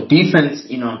 So the defense,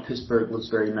 in Pittsburgh looks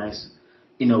very nice,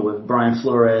 with Brian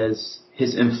Flores,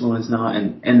 his influence now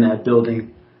in that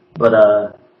building.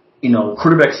 But,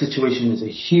 quarterback situation is a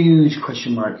huge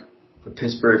question mark for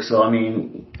Pittsburgh. So,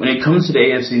 when it comes to the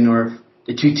AFC North,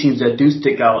 the two teams that do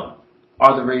stick out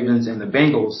are the Ravens and the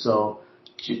Bengals. So,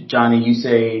 Johnny, you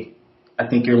say, I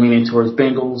think you're leaning towards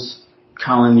Bengals.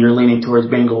 Colin, you're leaning towards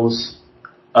Bengals.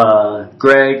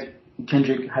 Greg,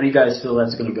 Kendrick, how do you guys feel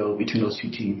that's going to go between those two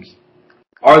teams?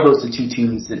 Are those the two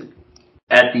teams that,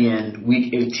 at the end,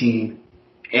 Week 18,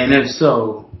 and if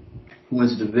so, who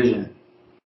wins the division?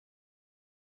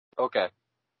 Okay.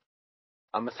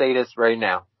 I'm going to say this right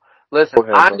now. Listen, Go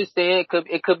ahead, I bro. understand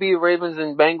it could be Ravens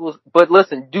and Bengals, but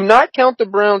listen, do not count the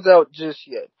Browns out just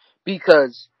yet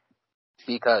because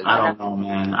I don't know,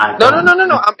 man. no. And I'm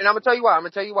gonna tell you why.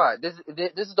 This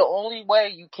is the only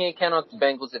way you can't count out the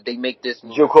Bengals if they make this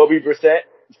move. Jacoby Brissett.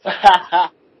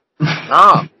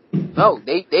 No,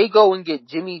 they go and get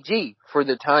Jimmy G for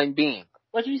the time being.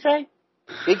 What you say?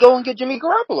 They go and get Jimmy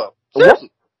Garoppolo.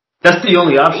 Seriously. That's the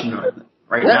only option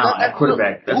right now at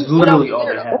quarterback. That's literally all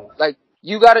they have. Like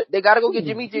they gotta go get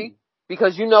Jimmy G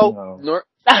because Roy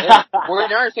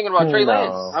Narren's thinking about Trey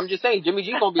Lance. I'm just saying Jimmy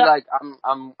G gonna be like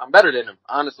I'm better than him.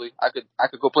 Honestly, I could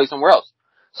go play somewhere else.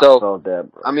 So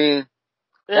I mean,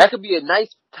 that could be a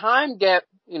nice time gap.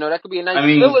 You know, that could be a nice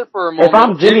filler for a moment. If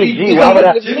I'm Jimmy G, why would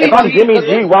I do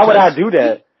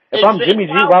that? If I'm Jimmy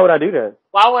G, why would I do that?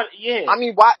 Why would, yeah. I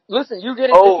mean, why? Listen, you're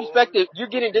getting disrespected. You're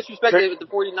getting disrespected with the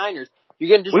 49ers. You're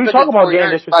getting disrespected What are you talking about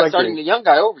getting disrespected? by starting the young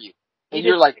guy over you. And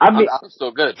you're like, I'm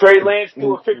still good. Trey Lance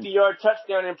threw a 50-yard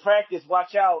touchdown in practice.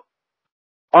 Watch out.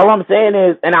 All I'm saying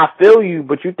is, and I feel you,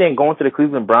 but you think going to the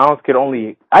Cleveland Browns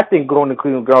I think going to the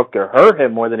Cleveland Browns could hurt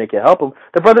him more than it could help him.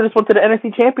 The brother just went to the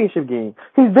NFC Championship game.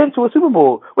 He's been to a Super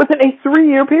Bowl within a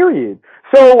 3-year period.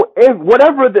 So if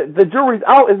whatever the jury's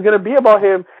out is going to be about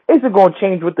him, is it going to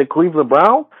change with the Cleveland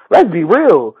Browns? Let's be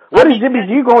real. What is Jimmy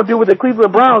G going to do with the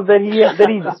Cleveland Browns that he hasn't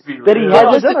done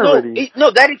already?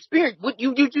 No, that experience. What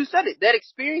you just said it. That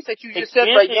experience that you just said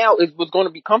right now was going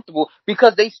to be comfortable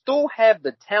because they still have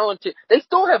the talented. They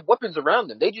still have weapons around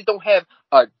them. They just don't have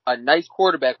a nice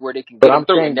quarterback where they can get them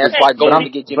through, and that's why going to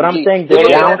get Jimmy G. But I'm saying the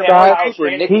downside,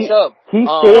 he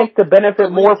stands to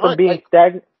benefit more from being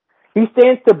stagnant. He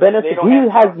stands to benefit. He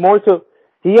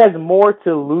has more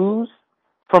to lose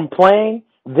from playing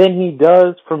than he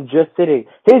does from just sitting.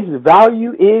 His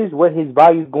value is what his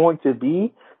value is going to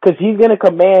be because he's going to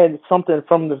command something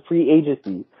from the free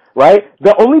agency, right?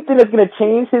 The only thing that's going to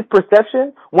change his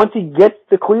perception once he gets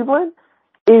to Cleveland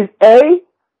is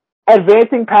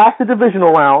advancing past the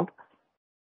divisional round,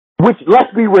 which,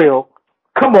 let's be real,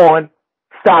 come on,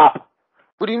 stop.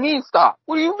 What do you mean stop?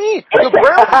 What do you mean? The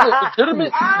Browns are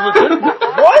legitimate.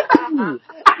 What?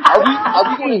 Are we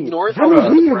going to ignore it?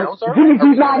 Jimmy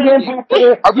G's not getting past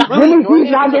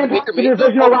the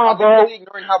divisional round, bro. Are we really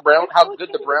ignoring how good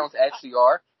the Browns actually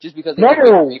are just because they have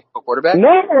a quarterback?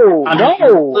 No.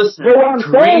 Listen, What I'm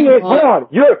saying is, hold on.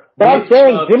 I'm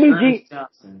saying Jimmy G.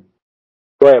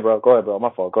 Go ahead, bro. My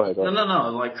fault. Go ahead. No.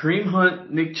 Like Kareem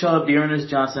Hunt, Nick Chubb, Dearness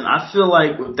Johnson. I feel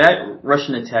like with that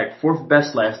rushing attack, 4th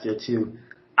best last year too.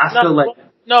 I feel like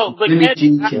Jimmy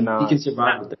G can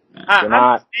survive with that.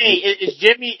 I'm saying, is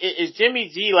Jimmy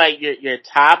G like your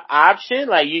top option?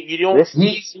 Like you don't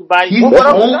see anybody. He's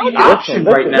the only option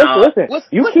right now. Listen. What's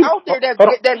out there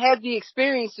that has the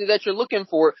experiences that you're looking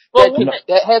for?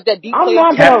 That has that deep play.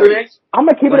 I'm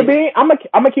gonna keep it a bean. I'm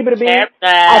gonna keep it a bean.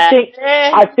 I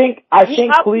think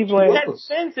Cleveland.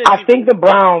 I think the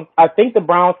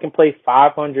Browns can play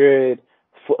 500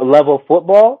 level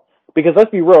football because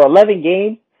let's be real, 11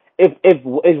 games. If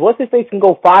what's his face can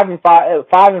go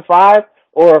 5-5,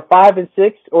 or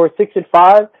 5-6, or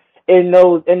 6-5 in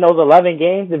those 11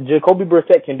 games, if Jacoby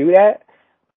Brissett can do that,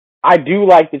 I do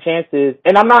like the chances.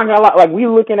 And I'm not gonna lie, like we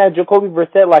looking at Jacoby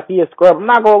Brissett like he a scrub. I'm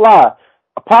not gonna lie.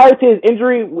 Prior to his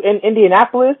injury in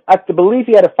Indianapolis, I believe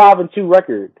he had a 5-2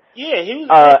 record. Yeah, he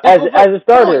was as a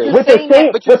starter. You're saying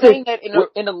that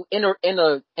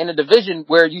in a division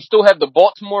where you still have the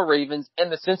Baltimore Ravens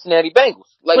and the Cincinnati Bengals.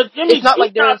 Like it's not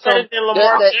like they're in some.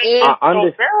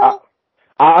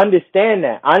 I understand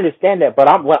that.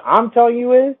 But what I'm telling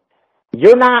you is,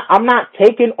 I'm not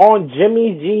taking on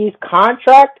Jimmy G's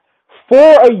contract for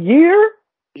a year.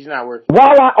 He's not worth it.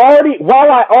 While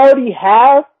I already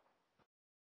have.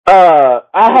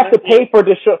 I have to pay for I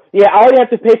already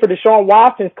have to pay for Deshaun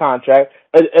Watson's contract.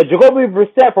 Jacoby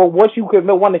Brissett, for what you could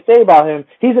want to say about him,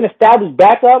 he's an established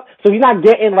backup, so he's not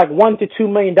getting like $1 to $2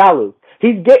 million.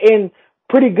 He's getting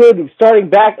pretty good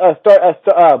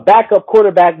backup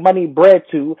quarterback money bread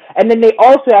too. And then they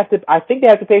also have to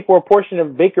pay for a portion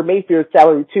of Baker Mayfield's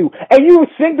salary too. And you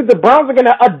think that the Browns are going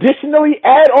to additionally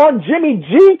add on Jimmy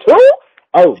G too?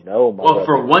 Oh no, Well,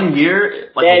 for 1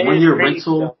 year, like a 1 year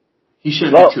rental. He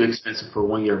shouldn't be too expensive for a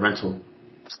 1 year rental.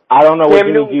 I don't know what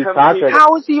Jimmy G's contract.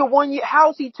 How is he a 1 year? How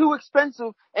is he too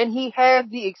expensive? And he has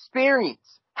the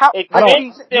experience. I'm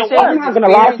not gonna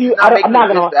lie to you. I'm not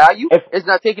gonna value. It's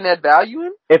not taking that value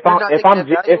in. He's gotten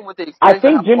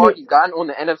on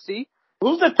the NFC.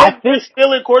 Who's the top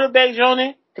still in quarterback,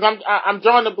 Jonan? Because I'm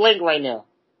drawing the blank right now.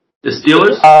 The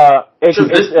Steelers? It's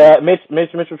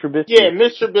Mitchell Trubisky. Yeah,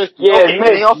 Mitch Trubisky. Yeah, Okay. And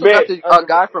they also got the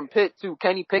guy from Pitt too,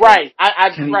 Kenny Pickett. Right.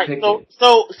 Kenny Right. Pickett.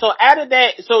 So out of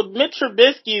that, so Mitch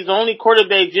Trubisky is the only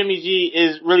quarterback Jimmy G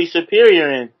is really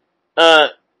superior in. I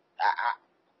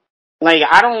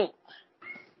don't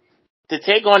to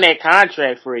take on that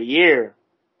contract for a year,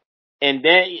 and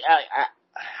then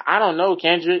I don't know,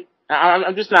 Kendrick.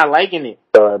 I'm just not liking it.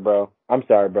 I'm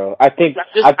sorry, bro. I think that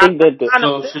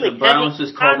So should the Browns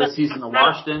just call this season a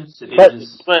wash then?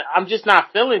 But I'm just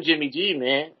not feeling Jimmy G,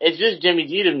 man. It's just Jimmy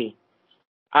G to me.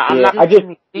 I don't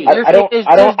Jimmy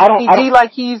G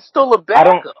like he's still a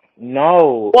backup.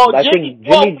 No. Well, I think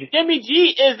Jimmy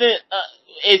G isn't.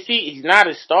 He's not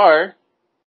a star.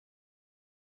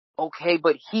 Okay,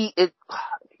 but he is.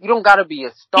 You don't gotta be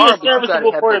a star, but you gotta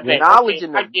have the knowledge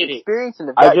and the experience and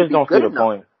the value. I just don't see the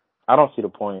point. I don't see the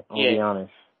point. I'll be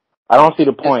honest. I don't see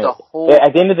the point.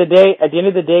 At the end of the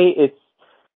day,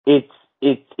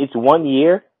 it's 1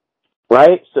 year,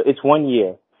 right? So it's 1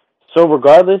 year. So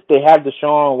regardless, they have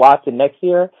Deshaun Watson next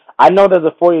year. I know that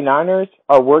the 49ers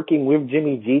are working with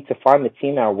Jimmy G to find the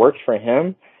team that works for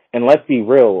him. And let's be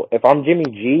real, if I'm Jimmy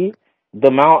G, the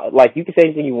amount, like, you can say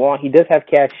anything you want, he does have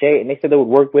cachet, and they said they would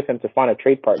work with him to find a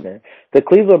trade partner. The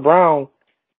Cleveland Browns,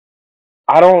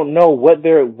 I don't know what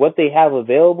they have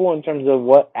available in terms of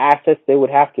what assets they would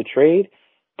have to trade,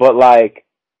 but like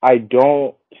I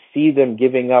don't see them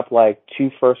giving up like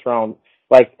 2 first round,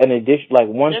 like an addition, like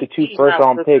 1 to 2 first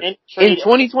round picks in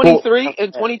 2023.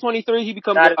 In 2023, he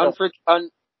becomes an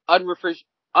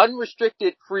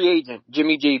unrestricted free agent.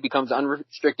 Jimmy G becomes an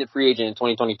unrestricted free agent in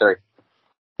 2023.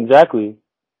 Exactly.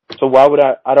 So why would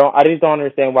I just don't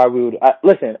understand why we would.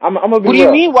 Listen, I'm gonna be real. What do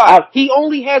you mean why? He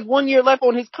only has 1 year left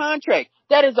on his contract.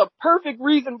 That is a perfect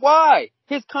reason why.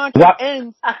 His contract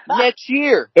ends next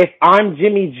year. If I'm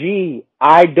Jimmy G,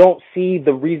 I don't see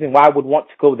the reason why I would want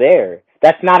to go there.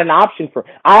 That's not an option for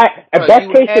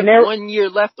best case scenario. 1 year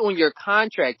left on your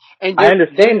contract, and I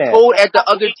understand that. Told at the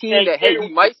other team that hey, we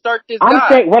might start this guy.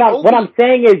 Saying what I'm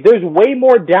saying is there's way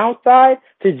more downside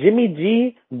to Jimmy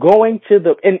G going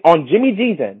to on Jimmy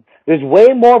G's end. There's way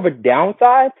more of a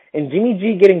downside in Jimmy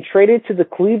G getting traded to the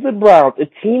Cleveland Browns, a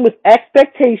team with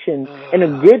expectations and a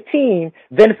good team,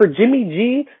 than for Jimmy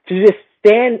G to just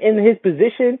stand in his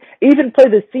position, even play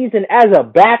the season as a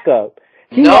backup.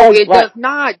 It does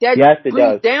not. That brings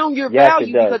does. down your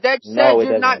value because that says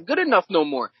you're not good enough no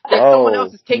more. That someone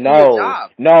else is taking your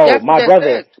job. My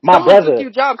brother. Took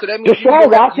your job, so that means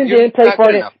Deshaun Watson didn't play for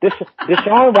it.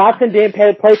 Deshaun Watson didn't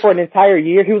play for an entire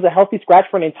year. He was a healthy scratch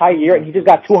for an entire year, and he just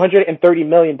got $230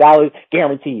 million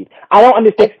guaranteed. I don't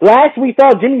understand. Last we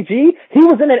saw Jimmy G, he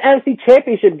was in an NFC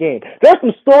Championship game. There's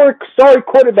some sorry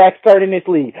quarterbacks starting this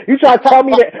league. You try to tell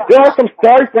me that there are some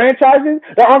sorry franchises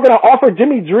that aren't going to offer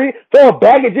Jimmy G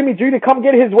bag of Jimmy G to come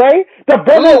get his way? The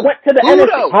Bengals went to the NFC.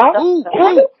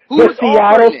 The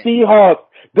Seattle Seahawks.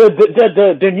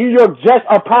 The New York Jets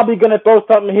are probably going to throw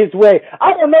something his way.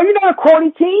 I don't know. You know a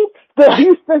corny team? The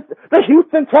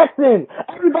Houston Texans.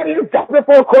 Everybody is desperate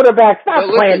for a quarterback. Stop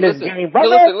playing this game,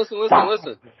 brother. Listen. All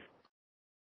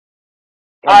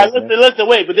right, listen.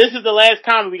 Wait, but this is the last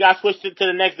comment. We got switched to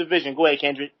the next division. Go ahead,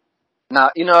 Kendrick. Nah,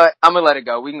 you know what? I'm gonna let it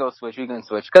go. We can go switch.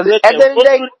 Because at the end of the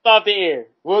day,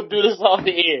 we'll do this off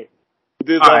the air.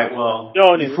 Alright, well,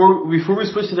 before we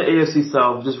switch to the AFC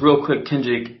South, just real quick,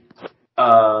 Kendrick,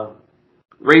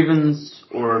 Ravens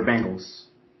or Bengals?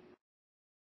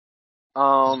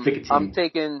 I'm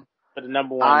taking for the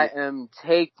number one.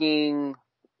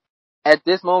 At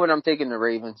this moment, I'm taking the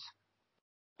Ravens.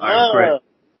 Alright, great.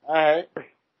 Alright.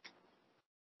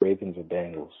 Ravens or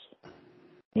Bengals?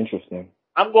 Interesting.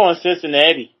 I'm going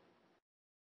Cincinnati.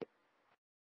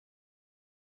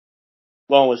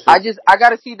 I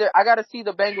gotta see the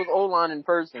Bengals O-line in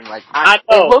person. Like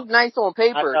it looked nice on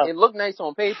paper.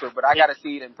 But I gotta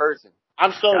see it in person.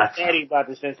 I'm so excited about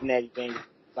the Cincinnati Bengals.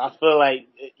 I feel like,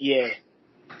 yeah.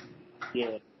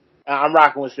 I'm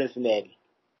rocking with Cincinnati.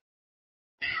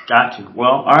 Got you.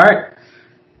 Well, all right.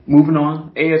 Moving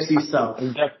on, AFC South.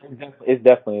 It's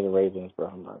definitely the Ravens, bro.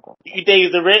 I'm not going. You think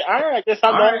it's the Ravens? All right, I guess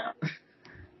I'm right.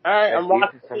 All right, I'm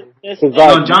rocking.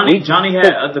 No, Johnny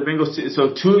had the Bengals. So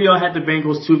 2 of y'all had the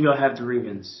Bengals, 2 of y'all had the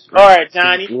Ravens. Right? All right,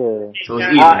 Johnny. Yeah. So it's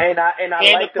even. I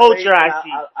like the culture.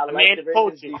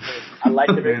 Ravens defense. I like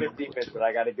the Ravens defense, but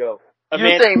I gotta go.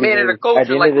 You're saying man in the culture, at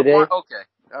the end of the day, okay.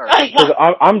 All right.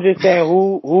 I'm just saying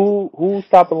who's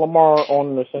stopping Lamar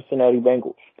on the Cincinnati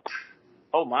Bengals?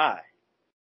 Oh my.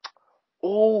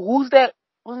 Oh, who's that?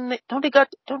 Don't they got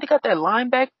that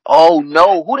linebacker? Oh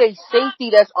no, who they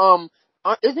safety? That's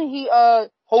isn't he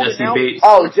holding Jesse out? Bates.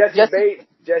 Oh, Jesse Bates.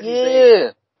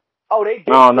 Yeah. Oh, they did.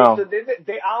 I don't know. I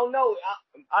don't know.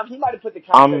 He might have put the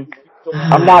I'm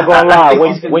contract. not gonna lie.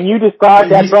 think When you describe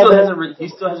that, brother, he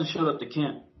still hasn't showed up to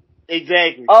camp.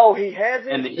 Exactly. Oh, he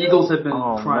hasn't. And the Eagles have been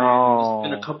Oh, prying. no.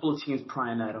 There's been a couple of teams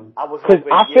prying at him. I was 'cause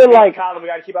hoping. I feel like- Colin, we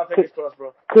gotta keep our fingers crossed,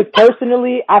 bro. because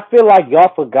personally, I feel like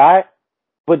y'all forgot,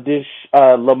 but this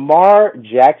Lamar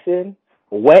Jackson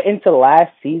went into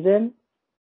last season.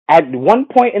 At one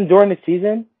point during the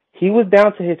season, he was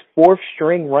down to his fourth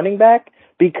string running back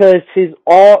because the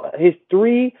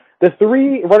three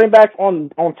running backs on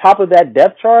top of that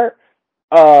depth chart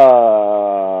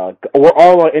were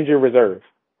all on injured reserve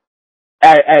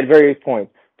at various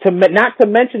points. Not to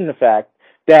mention the fact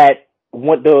that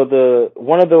one of the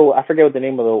I forget what the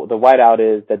name of the wideout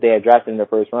is that they had drafted in the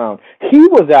first round. He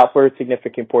was out for a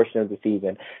significant portion of the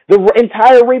season. The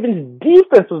entire Ravens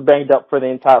defense was banged up for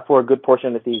a good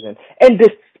portion of the season, and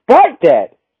despite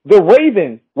that, the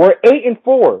Ravens were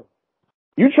 8-4.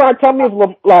 You try to tell me I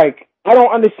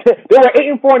don't understand. They were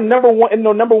 8-4 and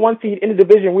number one seed in the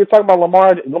division. We were talking about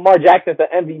Lamar Jackson, the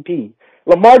MVP.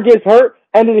 Lamar gets hurt,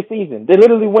 end of the season. They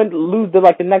literally lose the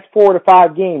next 4 to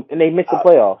 5 games, and they miss the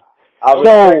playoffs. I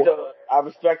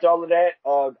respect all of that.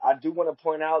 I do want to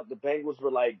point out the Bengals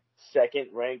were second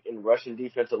ranked in rushing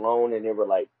defense alone, and they were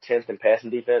 10th in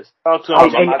passing defense. Talk to him.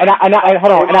 Hold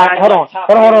on.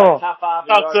 Top 5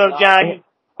 Talk to him, Johnny.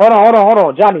 Hold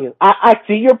on, Johnny. I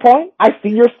see your point. I see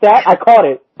your stat. I caught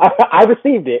it. I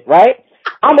received it, right?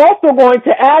 I'm also going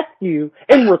to ask you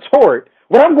in retort.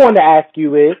 What I'm going to ask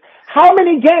you is, how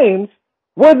many games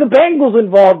were the Bengals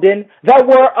involved in that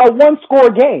were a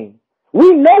one-score game?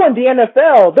 We know in the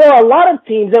NFL, there are a lot of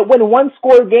teams that win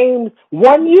one-score games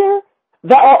one year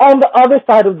that are on the other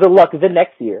side of the luck the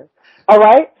next year. All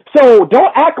right? So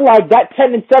don't act like that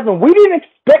 10-7. We didn't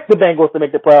expect the Bengals to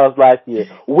make the playoffs last year. It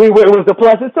was a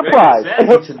pleasant surprise.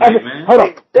 Tonight, man. Hold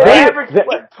on. They averaged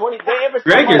 20. They averaged.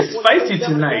 Greg is spicy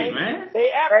tonight, man.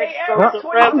 They averaged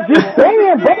 27. I'm just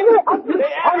saying, brother. I'm just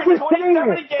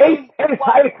saying. It's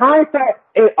hindsight.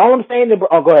 All I'm saying is, go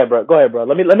ahead, bro.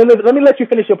 Let me let you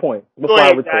finish your point before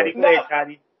I retort.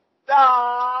 Johnny.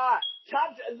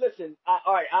 Listen.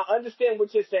 All right. I understand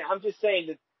what you're saying. I'm just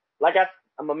saying that,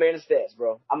 I'm a man of stats,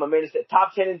 bro. I'm a man of stats.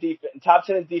 Top 10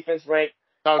 in defense rank.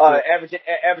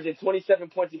 Averaging 27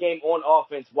 points a game on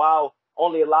offense while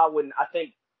only allowing, I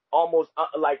think, almost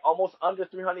under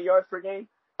 300 yards per game.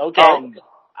 Okay. I'm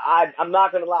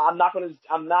not gonna lie. I'm not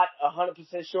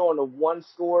 100% sure on the one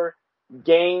score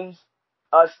games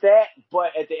stat,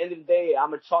 but at the end of the day, I'm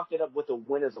gonna chalk it up with a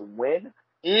win as a win.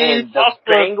 And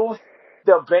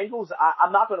the Bengals,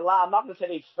 I'm not gonna lie. I'm not gonna say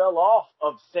they fell off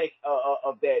of that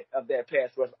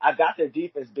pass rush. I got their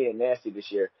defense being nasty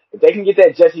this year. If they can get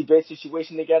that Jesse Bates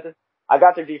situation together, I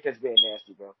got their defense being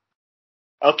nasty, bro.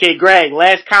 Okay, Greg.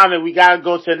 Last comment. We gotta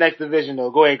go to the next division,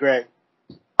 though. Go ahead, Greg.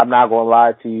 I'm not gonna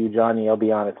lie to you, Johnny. I'll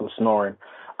be honest. I'm snoring.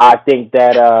 I think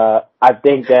that Bro.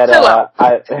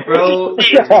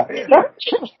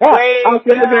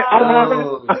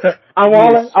 I'm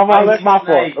walling. My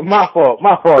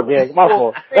fault, Greg. My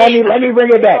fault. Let me bring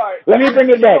it back. Oh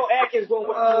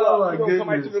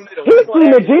my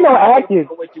goodness. Gino Atkins.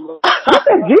 You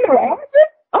said Gino Atkins?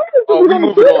 I'm just going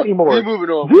to do it anymore. We're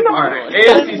moving on. We're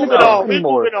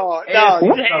moving on. No,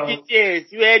 you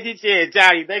had your chance,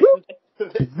 Johnny.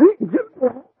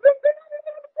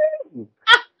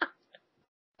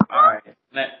 All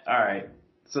right.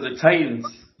 So the Titans.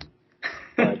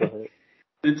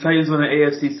 The Titans won the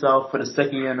AFC South for the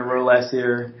second year in a row last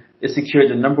year. They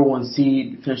secured the number 1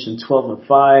 seed, finishing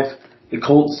 12-5. The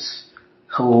Colts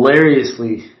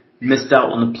hilariously missed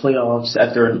out on the playoffs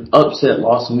after an upset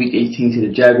loss in Week 18 to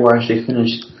the Jaguars. They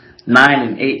finished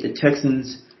 9-8. The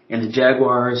Texans and the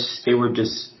Jaguars, they were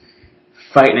just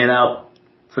fighting it out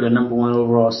for the number 1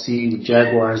 overall seed. The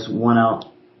Jaguars won out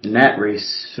in that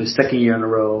race for the second year in a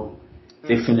row.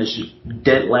 They finished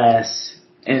dead last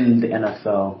in the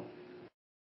NFL.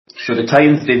 So the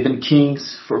Titans, they've been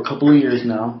kings for a couple of years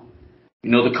now.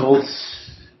 You know, the Colts,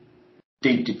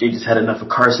 they just had enough of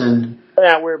Carson.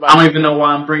 I don't even know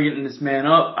why I'm bringing this man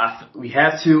up. We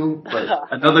have to, but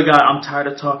another guy I'm tired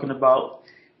of talking about.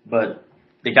 But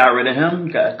they got rid of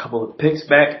him, got a couple of picks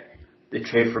back. They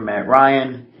traded for Matt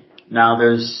Ryan. Now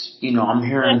there's, I'm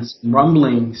hearing some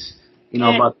rumblings,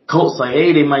 about the Colts. Like,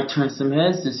 hey, they might turn some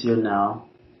heads this year now.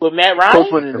 With Matt Ryan?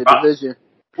 In the division.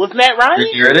 With Matt Ryan?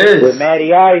 Here it is. With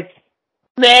Matty Ice.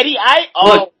 Matty Ice? Oh,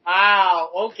 look, wow.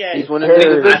 Okay. He's winning the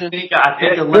division. I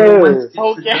think 11 wins.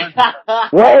 Okay.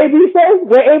 What AB says?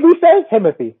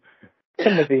 Timothy.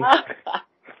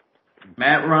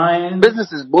 Matt Ryan.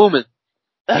 Business is booming.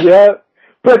 Yep.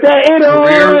 Put that in on.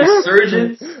 Career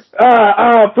resurgence.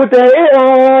 Put that in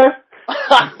on.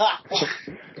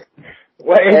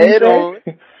 What AB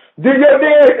said? Do your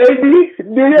dance, AB.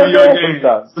 Do your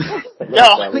dance. Yo,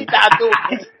 we not doing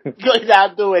that. You're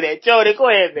not doing that. Jody, go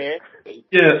ahead, man.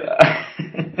 Yeah.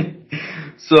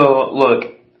 So, look,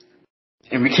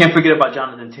 and we can't forget about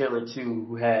Jonathan Taylor, too,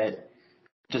 who had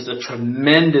just a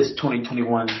tremendous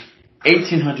 2021,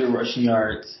 1,800 rushing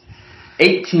yards,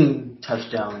 18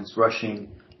 touchdowns rushing,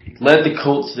 led the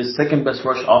Colts to the second best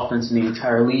rush offense in the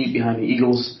entire league behind the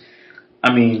Eagles.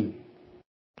 I mean,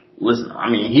 listen,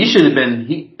 he should have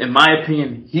been, in my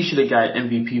opinion, he should have got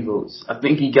MVP votes. I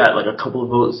think he got like a couple of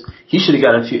votes. He should have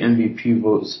got a few MVP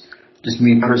votes, just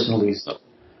me personally. So.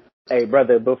 Hey,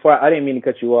 brother, I didn't mean to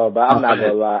cut you off, but I'm not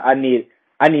gonna lie. I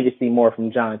need to see more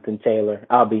from Jonathan Taylor.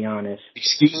 I'll be honest.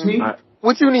 Excuse me?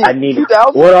 What you need? I need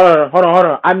 2,000? Hold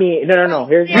on. I mean, no.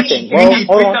 Here's the thing.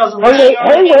 Hold on. Hey,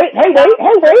 wait.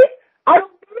 I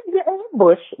don't need to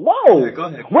ambush. Whoa. Yeah, go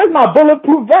ahead. Where's my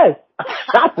bulletproof vest?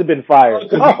 Shots have been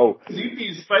fired. Oh. You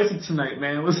being spicy tonight,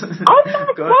 man. I'm not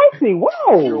spicy.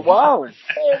 Whoa. You're wild.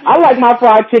 I like my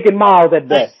fried chicken mild at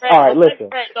best. All right, listen.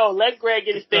 Let Greg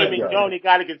get his statement. Joni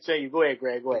got to continue. Go ahead,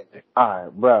 Greg. Go ahead. All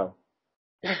right, bro.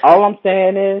 All I'm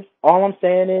saying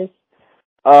is,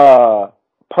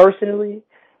 personally,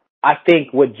 I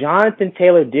think what Jonathan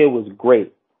Taylor did was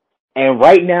great. And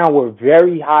right now we're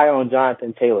very high on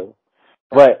Jonathan Taylor.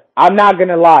 But I'm not going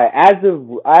to lie, as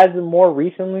of more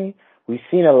recently, we've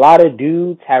seen a lot of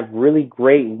dudes have really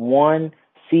great 1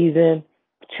 season,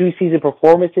 2 season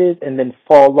performances and then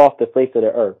fall off the face of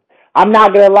the earth. I'm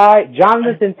not going to lie,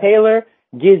 Jonathan Taylor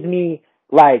gives me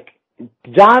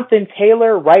Jonathan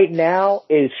Taylor right now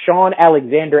is Sean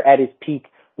Alexander at his peak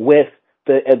with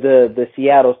the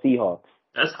Seattle Seahawks.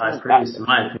 That's high praise in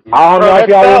my opinion. I don't know if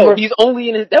y'all remember. He's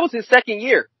only that was his second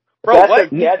year. Bro, what?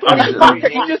 He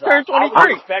just turned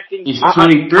 23. He's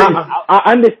 23. Hold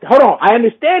on. I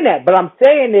understand that, but I'm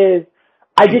saying is,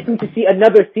 I just need to see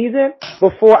another season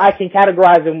before I can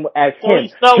categorize him as him.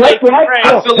 Hold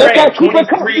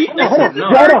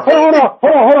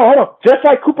on. Just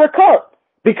like Cooper Kupp.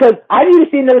 Because I need to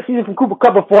see another season from Cooper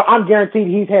Kupp before I'm guaranteed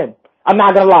he's him. I'm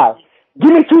not gonna lie. Give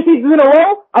me 2 seasons in a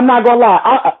row, I'm not gonna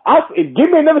lie.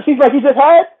 Give me another season like he just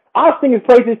had, I'll sing his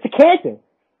praises to Canton.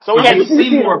 So we have to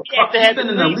see more. He's been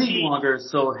in the league longer,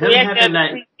 so him having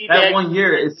that 1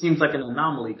 year, it seems like an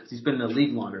anomaly because he's been in the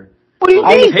league longer. What do you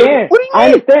mean? I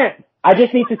understand. I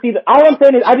just need to see all I'm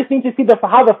saying is I just need to see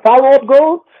how the follow-up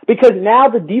goes, because now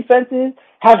the defenses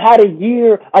have had a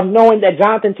year of knowing that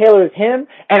Jonathan Taylor is him,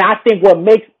 and I think what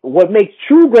makes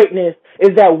true greatness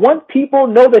is that once people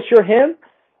know that you're him,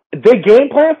 they game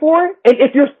plan for it, and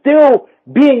if you're still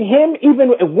being him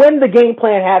even when the game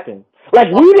plan happens. Like,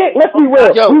 we didn't, let's be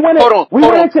real. Yo, we went into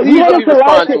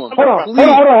last year. Hold on.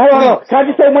 Can I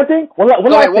just say one thing? One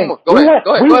last thing. Go ahead.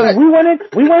 We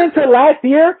went into last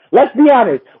year, let's be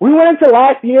honest. We went into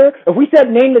last year, if we said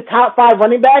name the top 5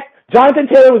 running backs, Jonathan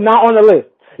Taylor was not on the list.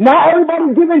 Not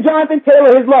everybody's giving Jonathan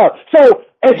Taylor his love. So,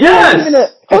 if he wasn't even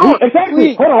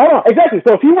Exactly.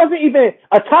 So if he wasn't even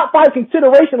a top 5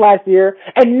 consideration last year,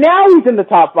 and now he's in the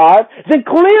top 5, then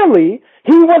clearly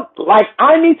he was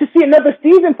I need to see another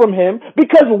season from him,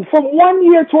 because from 1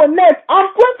 year to the next,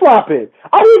 I'm flip-flopping.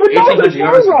 I don't even know what the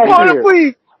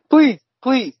year.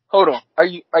 Please. Hold on. Are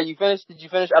you finished? Did you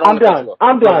finish? I'm done.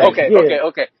 Okay.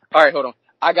 All right, hold on.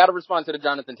 I gotta respond to the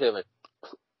Jonathan Taylor.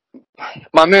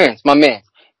 My man.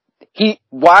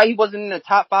 Why he wasn't in the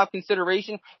top 5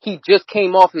 consideration, he just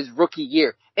came off his rookie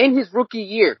year. In his rookie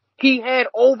year, he had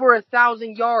over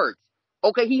 1,000 yards.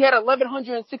 Okay, he had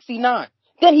 1,169.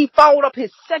 Then he followed up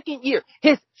his second year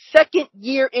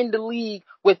in the league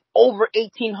with over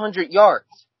 1,800 yards.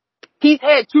 He's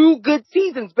had 2 good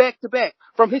seasons back to back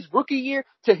from his rookie year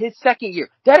to his second year.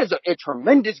 That is a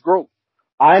tremendous growth.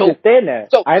 I understand that.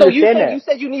 You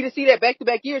said you need to see that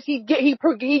back-to-back years. He gave you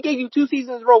 2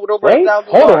 seasons in a row with over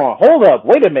 1,000 yards. Hold up.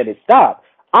 Wait a minute. Stop.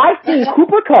 I've seen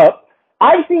Cooper Kupp.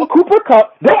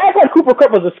 They act like Cooper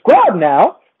Kupp was a scrub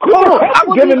now. I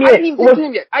didn't even get to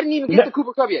him yet. I didn't even get to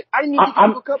Cooper Kupp yet.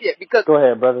 Because go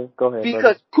ahead, brother.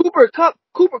 Because Cooper Kupp,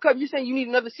 you're saying you need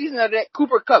another season out of that.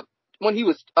 Cooper Kupp, when he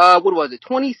was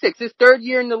 26, his 3rd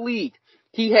year in the league,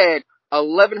 he had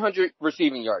 1,100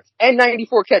 receiving yards and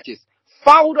 94 catches.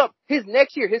 Followed up his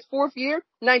next year, his 4th year,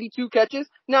 92 catches,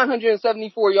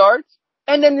 974 yards.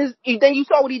 And then you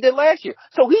saw what he did last year.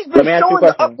 So he's been showing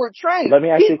the upward trend. Let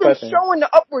me ask you a question. He's been showing the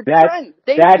upward trend.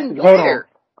 They've been there.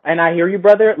 And I hear you,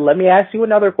 brother. Let me ask you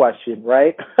another question,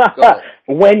 right?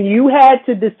 When you had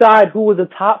to decide who was a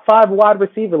top 5 wide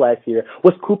receiver last year,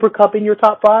 was Cooper Kupp in your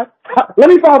top 5? Let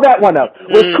me follow that one up.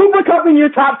 Was Cooper Kupp in your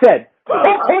top 10?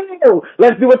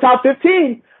 Let's do a top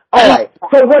 15. All right.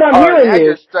 So what I'm All right, now hearing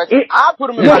you're is, stretching. I put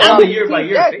him in Yeah, my on top a 15.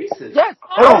 year-by-year Yes, basis. yes.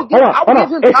 hold on. I would give him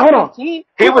Hold on. top 15.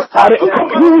 He was Cooper top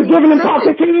Kupp 10. You was giving him top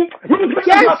 15? You was giving him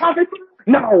Yes. top 15?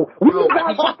 No. We Bro,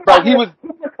 got talking bro, about he was.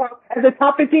 Cooper Kupp as a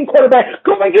top 15 quarterback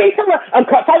going into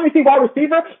top 15 wide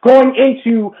receiver going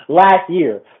into last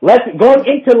year. Going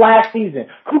into last season.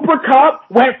 Cooper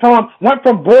Kupp went from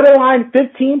borderline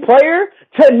 15 player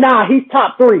to he's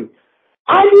top 3.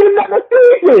 I need another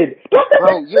season.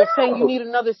 Bro, you're saying you need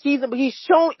another season, but he's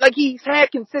shown like he's had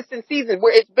consistent seasons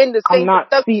where it's been the same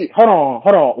production. Hold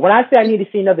on. When I say I need to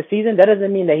see another season, that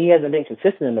doesn't mean that he hasn't been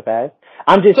consistent in the past.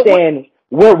 I'm just saying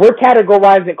we're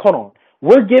categorizing. Hold on,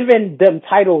 we're giving them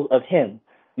titles of him.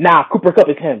 Nah, Cooper Kupp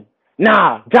is him.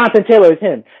 Nah, Jonathan Taylor is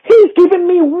him. He's giving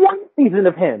me one season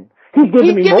of him. He's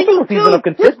giving me multiple seasons of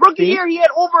consistency. His rookie year, he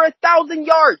had over 1,000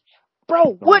 yards.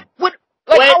 Bro, what?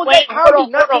 Like, how are you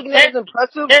not taking that as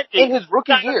impressive in his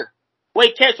rookie year?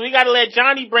 Wait, Ted, so we gotta let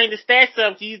Johnny bring the stats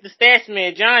up. He's the stats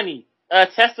man. Johnny,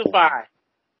 testify.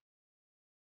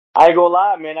 I ain't gonna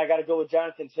lie, man. I gotta go with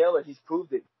Jonathan Taylor. He's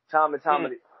proved it time and over.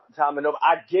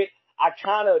 I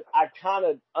kind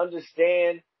of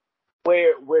understand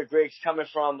where Greg's coming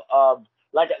from.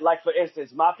 Like for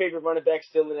instance, my favorite running back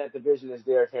still in that division is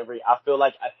Derrick Henry. I feel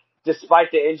like despite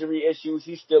the injury issues,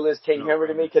 he still is King Henry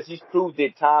to me because he's proved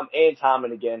it time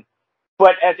and again.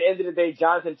 But at the end of the day,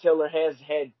 Jonathan Taylor has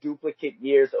had duplicate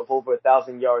years of over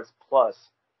 1,000 yards plus.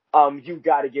 You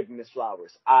got to give him his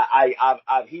flowers.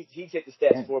 He's hit the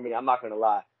stats for me. I'm not gonna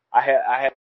lie. I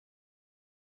have.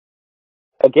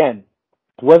 Again,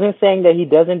 wasn't saying that he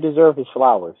doesn't deserve his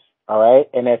flowers. All right,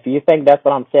 and if you think that's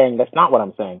what I'm saying, that's not what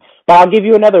I'm saying. But I'll give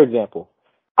you another example.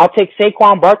 I'll take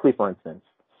Saquon Barkley for instance.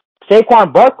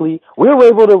 Saquon Barkley, we were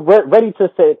able to ready to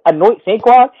anoint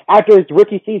Saquon after his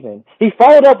rookie season. He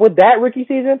followed up with that rookie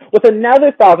season with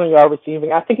another 1,000-yard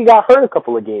receiving. I think he got hurt a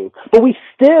couple of games, but we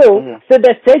still said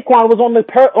that Saquon was on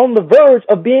the verge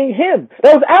of being him.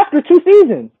 That was after 2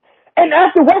 seasons, and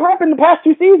after what happened the past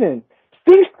 2 seasons.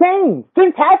 Things changed.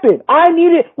 Things happened.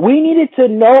 We needed to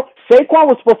know Saquon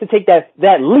was supposed to take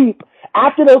that leap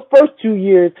after those first 2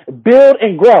 years, build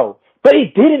and grow. But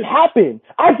it didn't happen.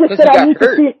 I just said I need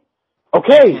to see it.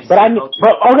 Okay,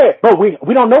 but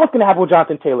we don't know what's going to happen with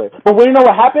Jonathan Taylor. But we know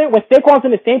what happened when Saquon's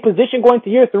in the same position going to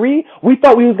year 3. We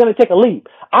thought we was going to take a leap.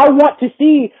 I want to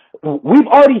see. We've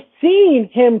already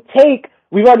seen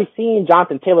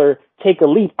Jonathan Taylor take a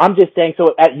leap. I'm just saying.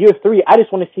 So at year 3, I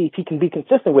just want to see if he can be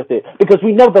consistent with it because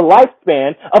we know the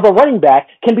lifespan of a running back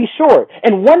can be short.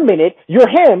 And 1 minute you're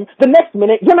him, the next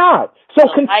minute you're not. So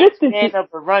consistency Lifespan of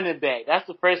a running back. That's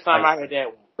the first time I heard that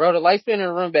one. Bro, the lifespan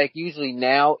of a running back usually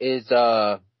now is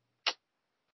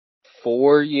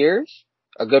 4 years,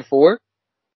 a good 4.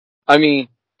 I mean,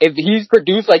 if he's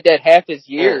produced like that half his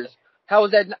years, how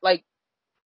is that not, like?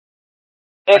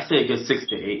 I'd say a good 6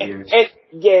 to 8 years. And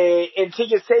to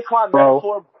get Saquon back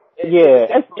for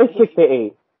it's 6 to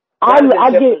 8. I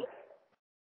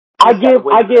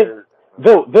give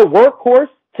the workhorse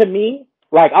to me.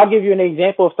 Like, I'll give you an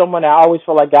example of someone that I always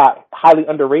feel like got highly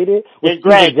underrated. Yeah,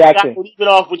 Greg, Jackson. Leave it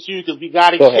off with you because we got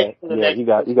to get to the next. You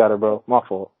got it, bro. My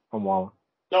fault. I'm wrong.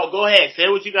 No, go ahead. Say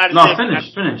what you got to say. No,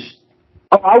 finish.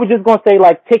 I was just going to say,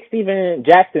 like, take Steven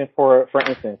Jackson, for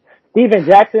instance. Steven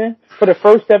Jackson, for the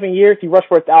first 7 years, he rushed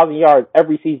for 1,000 yards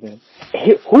every season.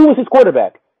 Who was his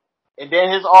quarterback? And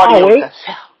then his audio cut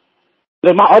out.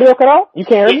 Did my audio cut out? You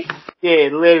can't hear me? Yeah,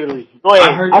 literally. Go ahead.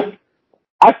 I heard you.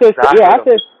 I said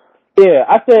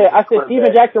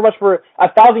Steven Jackson rushed for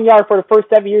 1,000 yards for the first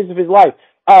 7 years of his life.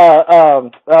 I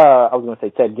was going to say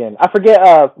Ted Ginn. I forget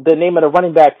the name of the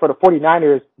running back for the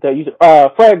 49ers that used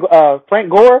Frank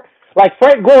Gore. Like,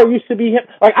 Frank Gore used to be him.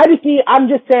 Like, I'm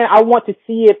just saying I want to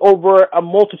see it over a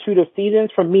multitude of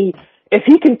seasons. For me, if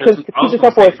he can keep this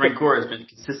up, Frank Gore has been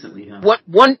consistently him.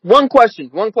 One question.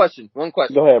 Go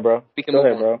ahead, bro.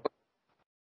 Bro.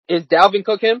 Is Dalvin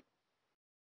Cook him?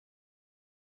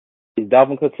 Is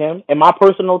Dalvin Cook him? In my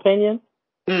personal opinion,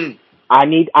 I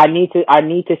need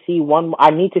to see one. I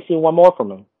need to see one more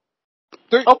from him.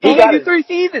 He gave you 3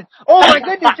 seasons. Oh my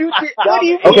goodness, what do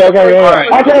you? Okay.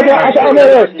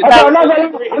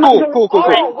 Cool.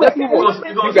 Let's move on.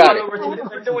 You got it.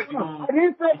 I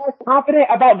didn't feel as confident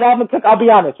about Dalvin Cook. I'll be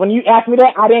honest. When you asked me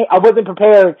that, I wasn't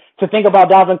prepared to think about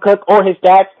Dalvin Cook or his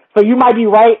stats. So you might be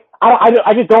right.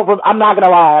 I just don't. I'm not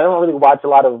gonna lie. I don't really watch a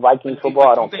lot of Vikings football.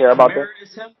 I don't care about that.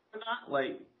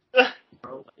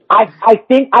 I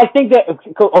think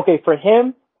that for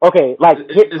him. Okay, like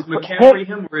is McCaffrey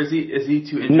him or is he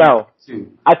too injured? No, too?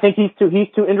 I think he's too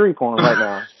injury prone right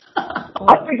now.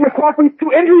 I think McCaffrey's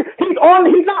too injured. He's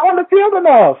not on the field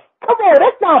enough. Come on,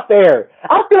 that's not fair.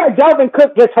 I feel like Dalvin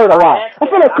Cook gets hurt a lot. I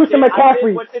feel like Christian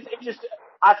McCaffrey.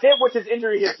 I said what's his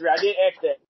injury history. I didn't ask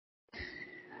that.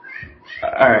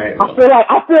 All right. I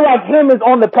feel like him is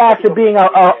on the path to being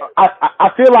I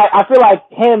feel like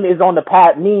him is on the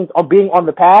path being on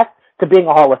the path to being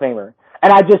a Hall of Famer.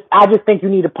 And I just think you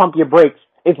need to pump your brakes.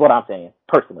 Is what I'm saying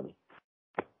personally.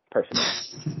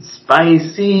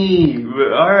 Spicy.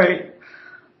 All right.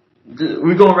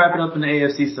 We're gonna wrap it up in the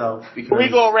AFC South because We're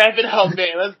gonna wrap it up,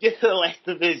 man. Let's get to the last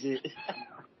division.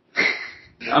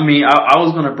 I mean, I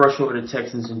was gonna brush over the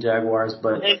Texans and Jaguars,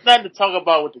 but It's nothing to talk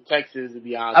about with the Texans, to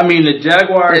be honest. I mean, the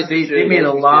Jaguars they made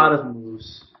a lot of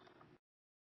moves.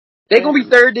 They're gonna be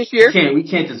third this year. We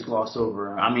can't just gloss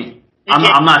over. I mean,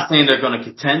 I'm not saying they're gonna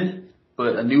contend,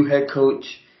 but a new head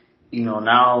coach, you know,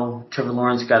 now Trevor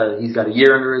Lawrence he's got a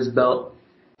year under his belt.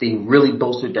 They really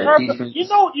bolstered that defense.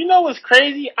 You know what's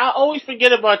crazy? I always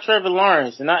forget about Trevor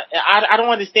Lawrence, and I don't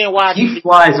understand why he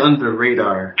flies under the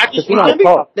radar.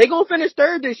 They gonna finish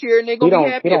third this year, and they gonna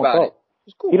be happy about it.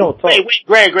 It's cool. He don't talk. Wait,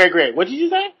 Greg. What did you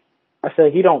say? I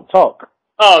said he don't talk.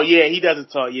 Oh yeah, he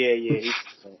doesn't talk. Yeah.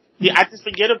 I just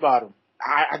forget about him.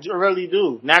 I really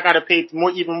do. Now I gotta pay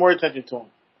even more attention to him.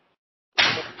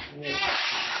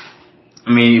 I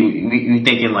mean, we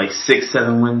thinking like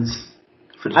 6-7 wins.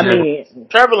 I mean,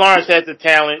 Trevor Lawrence has the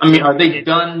talent. I mean, are they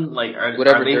done? Like, are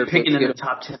they picking in the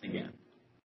top 10 again?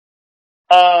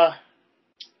 Or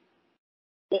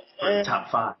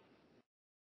top 5?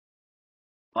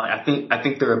 Like, I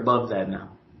think they're above that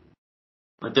now.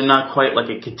 Like, they're not quite like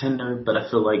a contender, but I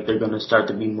feel like they're going to start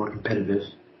to be more competitive.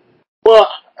 Well,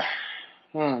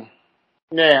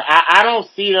 yeah, I don't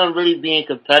see them really being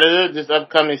competitive this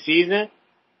upcoming season.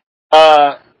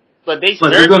 But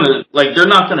they're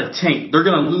not gonna tank. They're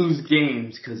gonna lose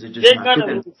games because they're just not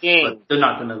gonna lose games. But they're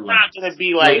not gonna. They're not gonna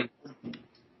be like.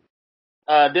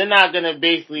 They're not gonna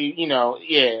basically,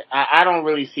 I don't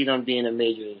really see them being a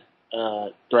major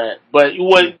threat. But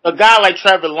a guy like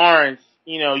Trevor Lawrence,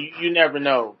 you never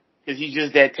know because he's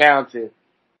just that talented.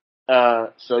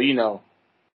 So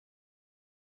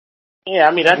yeah,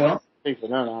 I mean that's big for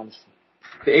them, honestly.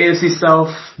 The AFC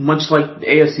South, much like the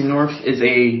AFC North, is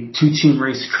a 2-team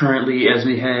race currently as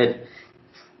we head,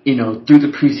 through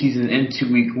the preseason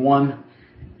into week 1.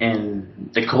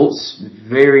 And the Colts,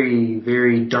 very,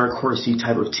 very dark horsey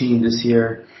type of team this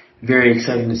year. Very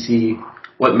exciting to see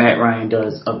what Matt Ryan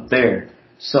does up there.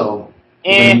 So,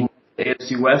 the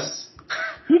AFC West.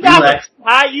 You guys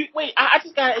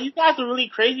you guys are really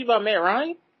crazy about Matt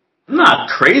Ryan? I'm not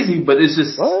crazy, but it's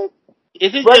just... What?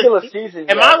 Is it regular season?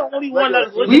 Am I the only one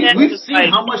that's looking at We've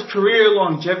seen how much career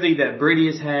longevity that Brady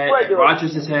has had, that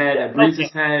Rodgers has had, that Brees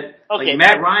has had. Okay. Like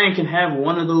Matt Ryan can have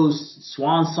one of those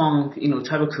swan song,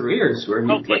 type of careers where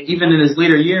even in his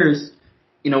later years,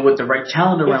 with the right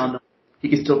talent around him, he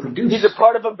can still produce. He's a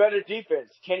part of a better defense.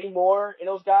 Kenny Moore and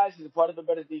those guys, he's a part of a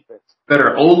better defense.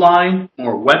 Better O-line,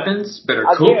 more weapons, better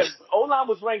coach. Again, O-line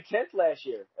was ranked 10th last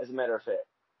year, as a matter of fact.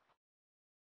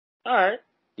 All right.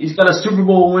 He's got a Super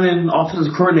Bowl winning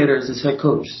offensive coordinator as his head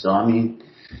coach. So, I mean,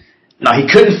 no, he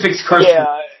couldn't fix Carson.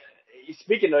 Yeah.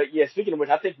 Speaking of which,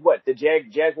 I think the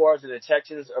Jaguars and the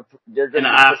Texans they're going to.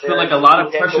 And I feel like a lot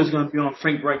of pressure is going to be on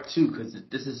Frank Reich too, because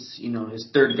this is his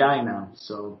third guy now.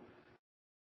 So.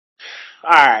 All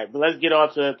right, but let's get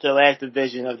on to the last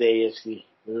division of the AFC.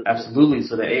 Absolutely.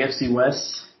 So the AFC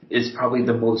West is probably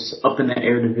the most up in the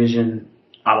air division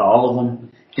out of all of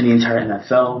them in the entire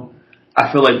NFL.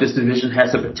 I feel like this division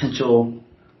has the potential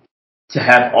to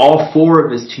have all 4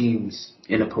 of his teams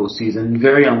in the postseason.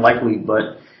 Very unlikely,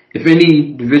 but if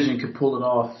any division could pull it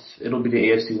off, it'll be the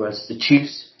AFC West. The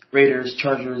Chiefs, Raiders,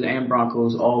 Chargers, and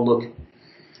Broncos all look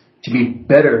to be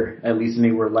better, at least than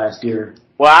they were last year.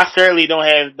 Well, I certainly don't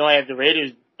have the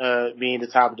Raiders being the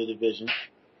top of the division.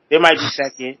 They might be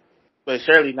second, but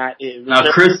certainly not.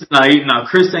 Chris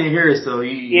ain't here, so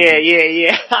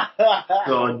Yeah.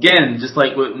 So again, just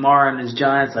like with Mara and his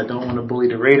Giants, I don't want to bully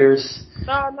the Raiders.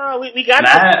 No, we got.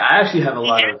 I actually have a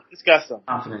lot of discuss them.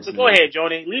 Confidence. So go ahead,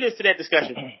 Joni. Lead us to that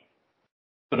discussion.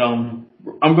 But I'm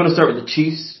going to start with the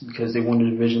Chiefs because they won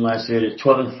the division last year. They're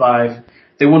 12-5.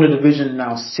 They won the division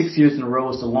now 6 years in a row.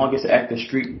 It's the longest active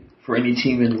streak for any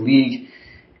team in the league.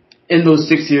 In those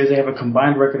 6 years, they have a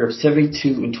combined record of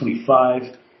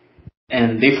 72-25.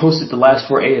 And they've hosted the last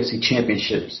 4 AFC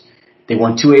championships. They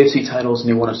won 2 AFC titles and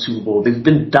they won a Super Bowl. They've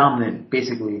been dominant,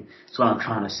 basically, is what I'm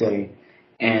trying to say.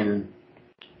 And,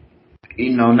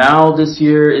 now this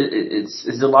year, it's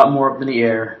a lot more up in the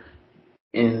air.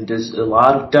 And there's a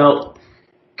lot of doubt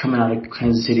coming out of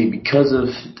Kansas City because of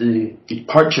the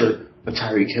departure of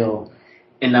Tyreek Hill.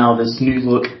 And now this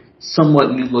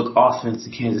somewhat new look offense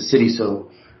in Kansas City.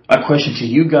 So My question to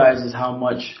you guys is how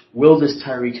much will this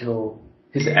Tyreek Hill,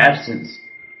 his absence,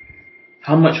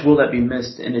 how much will that be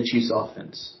missed in the Chiefs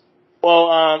offense?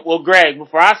 Well, Greg,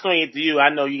 before I swing it to you, I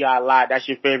know you got a lot. That's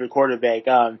your favorite quarterback.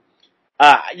 The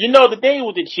thing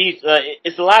with the Chiefs,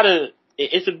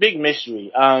 it's a big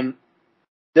mystery.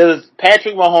 Does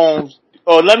Patrick Mahomes,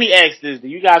 let me ask this. Do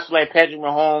you guys feel like Patrick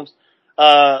Mahomes,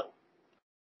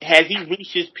 has he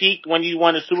reached his peak when he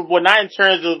won the Super Bowl? Not in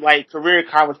terms of like career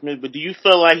accomplishments, but do you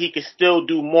feel like he could still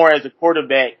do more as a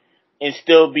quarterback and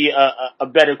still be a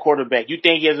better quarterback? You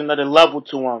think he has another level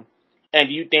to him? And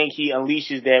do you think he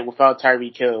unleashes that without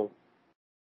Tyreek Hill?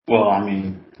 Well, I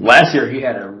mean, last year he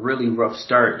had a really rough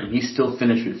start, and he still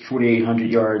finished with 4,800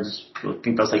 yards. I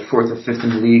think that's like 4th or 5th in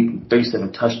the league,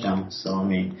 37 touchdowns. So, I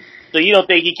mean. So you don't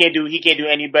think he can't do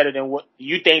any better than what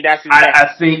you think? That's his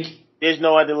I think there's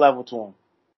no other level to him.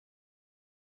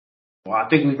 Well, I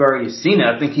think we've already seen it.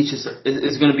 I think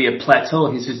it's going to be a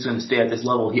plateau. He's just going to stay at this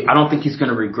level. I don't think he's going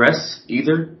to regress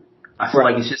either. I feel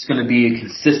like it's just going to be a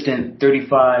consistent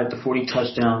 35 to 40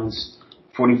 touchdowns,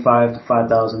 45 to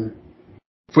 5,000,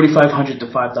 4,500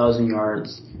 to 5,000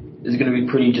 yards. It's going to be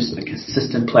pretty just a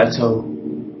consistent plateau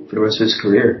for the rest of his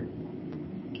career.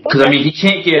 Because, I mean, he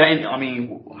can't get, I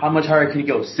mean, how much higher can he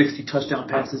go? 60 touchdown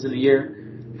passes in a year?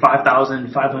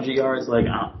 5,500 yards? Like,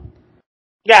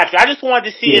 Gotcha. I just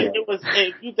wanted to see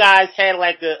if you guys had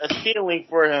like a ceiling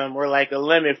for him or like a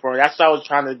limit for him. That's what I was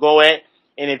trying to go at.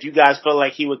 And if you guys felt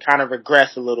like he would kind of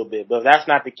regress a little bit. But if that's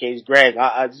not the case, Greg,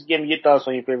 just give me your thoughts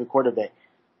on your favorite quarterback.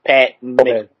 Pat.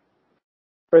 Okay.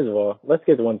 First of all, let's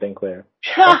get one thing clear.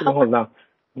 Patrick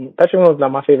Mahomes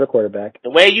not my favorite quarterback.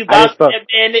 The way you bounced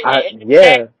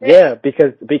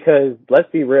because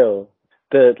let's be real.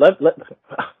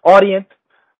 Audience,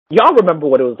 y'all remember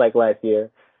what it was like last year.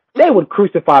 They would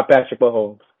crucify Patrick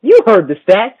Mahomes. You heard the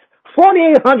stats.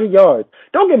 4,800 yards.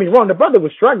 Don't get me wrong, the brother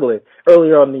was struggling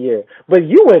earlier on in the year. But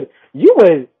you would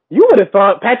have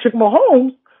thought Patrick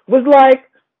Mahomes was like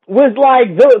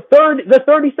the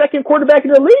 32nd quarterback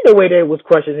in the league the way they was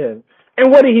crushing him.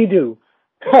 And what did he do?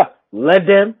 Led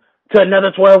them to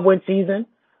another 12-win season.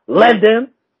 Led them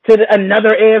to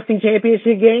another AFC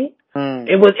Championship game.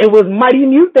 It was mighty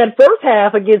mute that first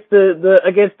half against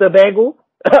the Bengals.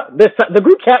 The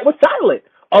group chat was silent.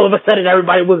 All of a sudden,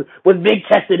 everybody was big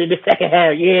chested in the second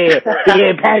half. Yeah,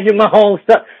 Patrick Mahomes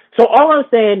stuff. So all I'm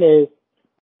saying is,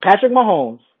 Patrick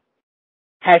Mahomes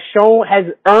has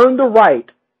earned the right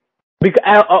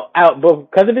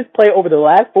because of his play over the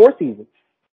last 4 seasons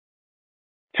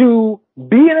to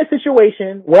be in a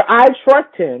situation where I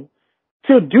trust him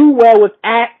to do well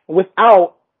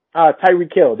without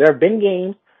Tyreek Hill. There have been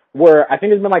games where I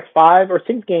think there's been like 5 or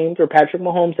 6 games where Patrick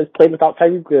Mahomes has played without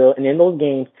Tyreek Hill, and in those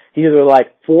games, he's either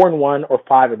like 4-1 or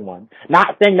 5-1.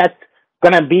 Not saying that's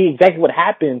gonna be exactly what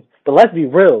happens, but let's be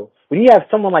real. When you have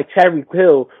someone like Tyreek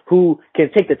Hill who can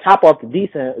take the top off the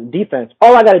defense,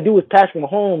 all I gotta do with Patrick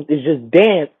Mahomes is just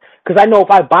dance, because I know if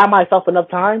I buy myself enough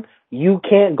time, you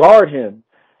can't guard him.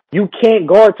 You can't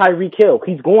guard Tyreek Hill.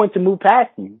 He's going to move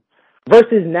past you.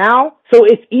 Versus now, so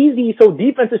it's easy. So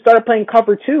defenses started playing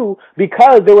cover 2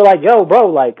 because they were like, "Yo, bro,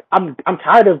 like I'm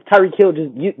tired of Tyreek Hill.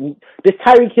 This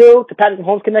Tyreek Hill to Patrick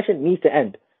Mahomes connection needs to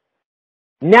end."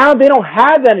 Now they don't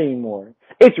have that anymore.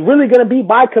 It's really gonna be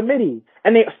by committee,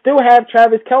 and they still have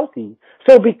Travis Kelce.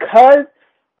 So because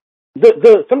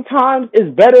sometimes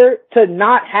it's better to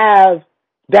not have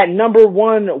that number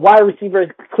 1 wide receiver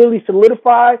clearly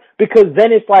solidified, because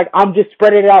then it's like I'm just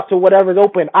spreading it out to whatever's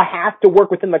open. I have to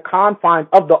work within the confines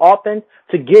of the offense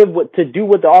to do what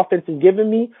the offense is giving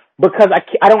me, because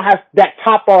I don't have that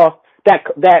top off that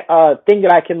thing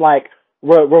that I can like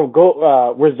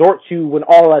resort to when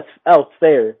all else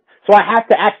fails. So I have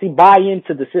to actually buy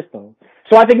into the system.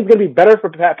 So I think it's going to be better for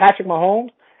Patrick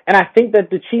Mahomes, and I think that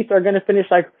the Chiefs are going to finish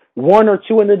like 1 or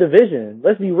 2 in the division.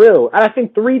 Let's be real. And I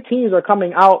think 3 teams are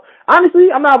coming out. Honestly,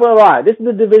 I'm not going to lie. This is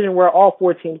the division where all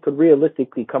 4 teams could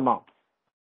realistically come out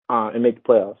and make the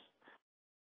playoffs.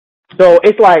 So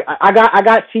it's like I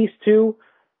got Chiefs too.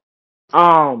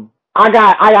 I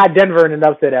got Denver in an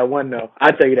upset at 1 though.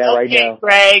 I'll tell you that right now.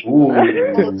 Greg.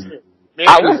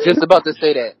 I was just about to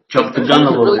say that. Jump the gun a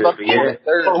little bit. Yeah.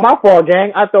 Oh, my fault,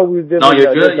 gang. I thought we was No,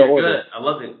 you're good. You're good. I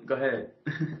love it. Go ahead.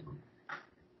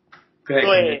 Go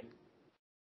ahead.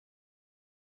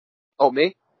 Oh,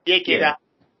 me? Yeah.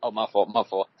 Oh, my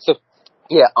fault. So,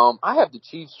 yeah, I have the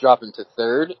Chiefs dropping to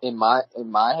 3rd in my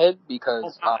head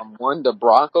because, one, the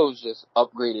Broncos just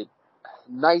upgraded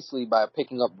nicely by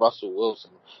picking up Russell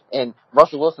Wilson. And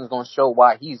Russell Wilson's going to show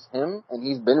why he's him, and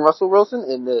he's been Russell Wilson,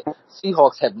 and the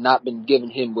Seahawks have not been giving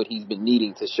him what he's been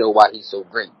needing to show why he's so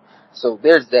great. So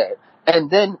there's that. And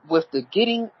then with the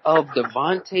getting of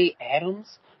Devontae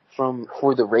Adams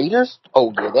for the Raiders,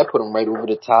 oh yeah, that put him right over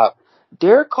the top.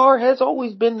 Derek Carr has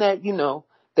always been that,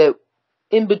 that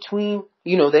in between,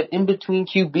 that in between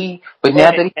QB. But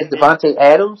now that he has Devontae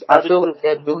Adams, I feel like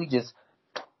that really just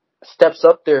steps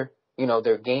up their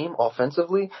game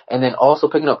offensively, and then also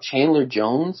picking up Chandler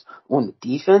Jones on the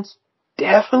defense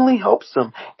definitely helps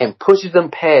them and pushes them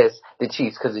past the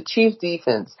Chiefs, because the Chiefs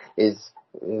defense is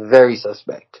very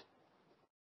suspect.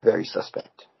 Very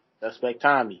suspect. Suspect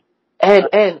Tommy. And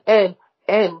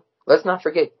let's not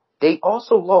forget, they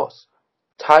also lost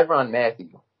Tyrann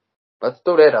Mathieu. Let's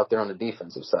throw that out there on the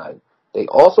defensive side. They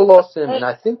also lost him, and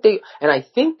I think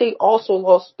they also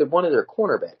lost one of their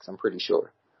cornerbacks, I'm pretty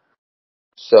sure.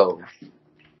 So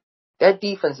that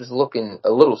defense is looking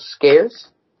a little scarce.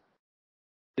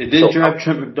 They did draft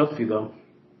Trent McDuffie though.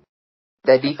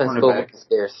 That defense still looking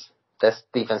scarce. That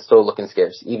defense still looking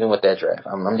scarce, even with that draft.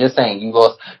 I'm just saying, you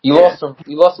lost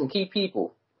some key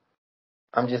people.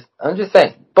 I'm just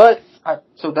saying. But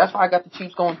so that's why I got the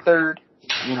Chiefs going third.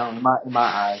 In my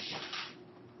eyes.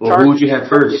 Well, who would you have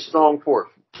first? Strong fourth.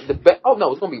 It's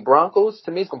gonna be Broncos.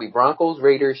 To me, it's gonna be Broncos,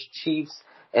 Raiders, Chiefs,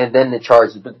 and then the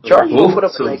Chargers. But the Chargers will put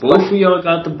up a nice both of y'all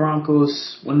got the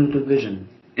Broncos winning the division.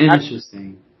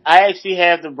 Interesting. I actually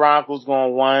have the Broncos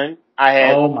going 1. I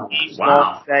have the Chiefs going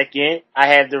 2nd. I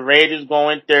have the Raiders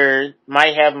going 3rd.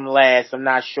 Might have them last. I'm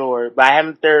not sure, but I have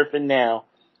them 3rd for now.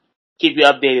 Keep you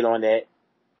updated on that.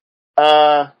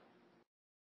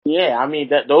 Yeah, I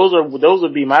mean those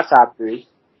would be my top 3.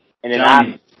 And then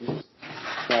Johnny,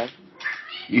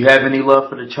 you have any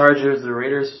love for the Chargers, the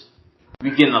Raiders?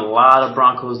 We're getting a lot of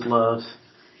Broncos love,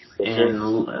 and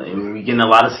we're getting a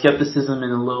lot of skepticism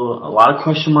and a lot of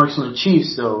question marks on the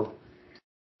Chiefs. So,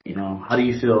 how do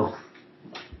you feel?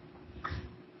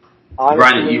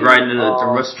 Honestly, you riding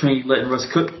the Russ train? You letting Russ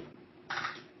cook?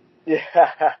 Yeah.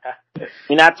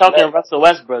 You're not talking Russell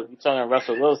Westbrook. You're talking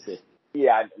Russell Wilson.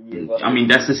 Yeah. I mean,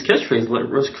 that's his catchphrase. Let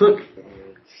Russ cook.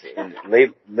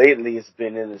 Lately, it's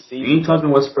been in the season. You ain't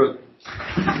talking Westbrook.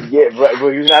 Yeah, right.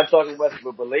 Well, you're not talking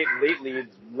Westbrook, but lately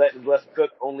it's letting Russ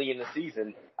cook only in the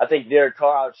season. I think Derek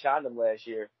Carr outshined him last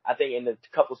year. I think in the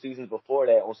couple seasons before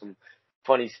that on some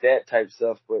funny stat type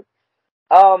stuff. But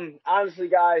honestly,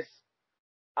 guys,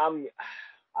 I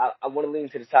want to lean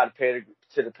to the side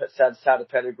of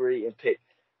pedigree and pick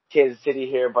Kansas City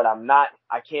here, but I'm not.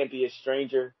 I can't be a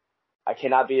stranger. I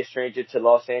cannot be a stranger to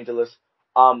Los Angeles.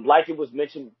 Like it was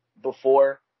mentioned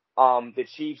before, the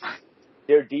Chiefs,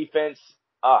 their defense,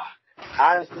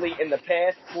 honestly, in the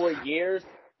past 4 years,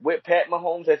 with Pat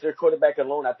Mahomes as their quarterback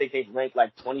alone, I think they've ranked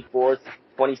like 24th,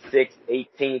 26th,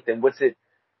 18th, and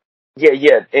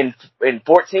in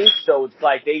 14th. So it's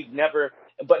like they've never,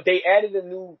 but they added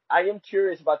I am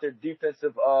curious about their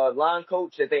defensive line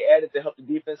coach that they added to help the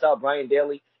defense out, Brian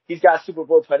Daly. He's got Super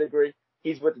Bowl pedigree.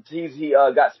 He's with the teams. He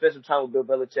got special time with Bill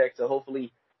Belichick, so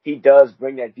hopefully he does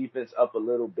bring that defense up a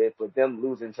little bit. But them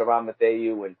losing Tyrann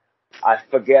Mathieu, and I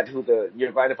forget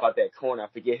you're right about that corner. I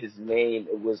forget his name.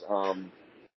 It was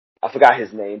I forgot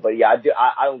his name, but yeah,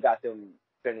 I don't got them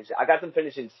finishing. I got them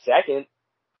finishing 2nd,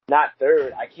 not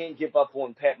 3rd. I can't give up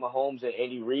on Pat Mahomes and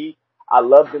Andy Reid. I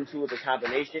love them two as a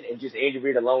combination, and just Andy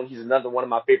Reid alone, he's another one of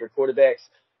my favorite quarterbacks.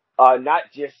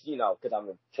 Not just, because I'm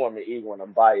a former Eagle and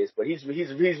I'm biased, but he's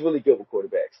really good with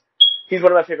quarterbacks. He's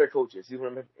one of my favorite coaches.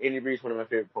 Andy Reid's one of my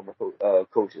favorite former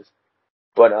coaches.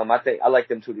 But I like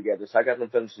them two together, so I got them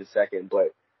finishing 2nd.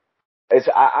 But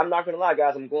I'm not gonna lie,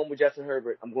 guys. I'm going with Justin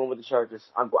Herbert. I'm going with the Chargers.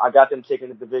 I got them taking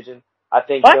the division. I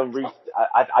think I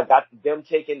got them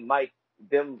taking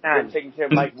taking care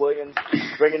of Mike Williams,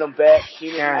 bringing them back.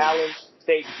 Keenan Allen,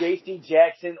 J.C.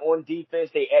 Jackson on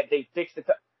defense. They fixed the.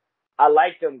 I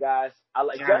like them, guys. I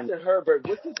like Justin Herbert.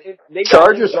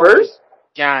 Chargers first?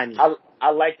 Johnny. I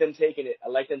like them taking it. I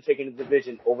like them taking the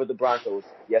division over the Broncos.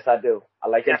 Yes, I do. I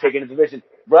like them taking the division.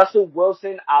 Russell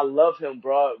Wilson, I love him,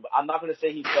 bro. I'm not going to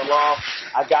say he fell off.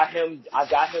 I got him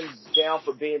down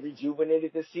for being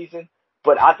rejuvenated this season.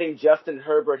 But I think Justin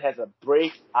Herbert has a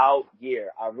breakout year.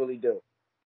 I really do.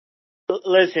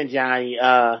 Listen, Johnny,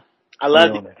 I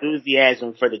love the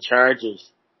enthusiasm for the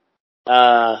Chargers.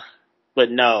 But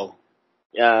no.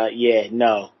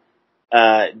 No.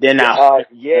 They're not.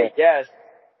 Yes.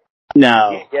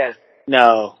 No. Yes.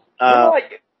 No.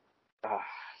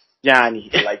 Johnny.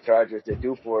 I like Chargers. They're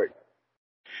due for it.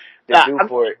 They're due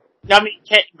for it. I mean,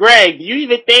 Greg, do you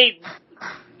even think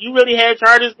you really had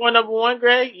Chargers going number 1,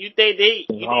 Greg? You think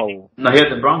No, he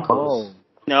had the Broncos.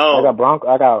 No. I got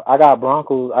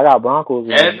Broncos.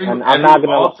 And I'm not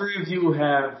gonna. All 3 of you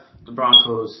have the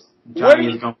Broncos Johnny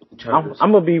is going with the Chargers.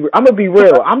 I'm gonna be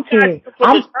real. I'm team. The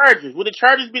Chargers. Would the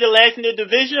Chargers be the last in their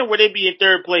division, or would they be in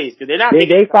third place? Because they're not.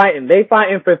 They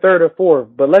fighting for third or fourth.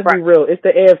 But let's be real. It's the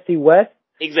AFC West.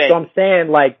 Exactly. So I'm saying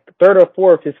like third or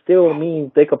fourth is still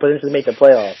means they could potentially make the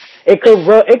playoffs. It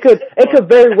could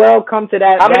very well come to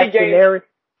that. How many scenario.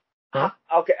 Huh?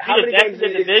 Okay. How many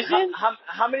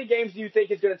games do you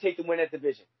think is going to take to win that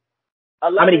division?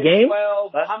 11, how many games?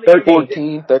 12, how many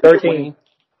 13, 13.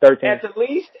 13. At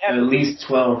least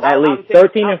 12. At least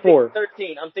 13 and 4.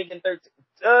 13. I'm thinking 13.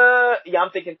 I'm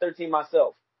thinking 13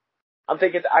 myself. I'm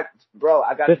thinking, I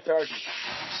got the Chargers.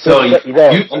 So you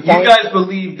guys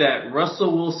believe that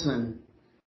Russell Wilson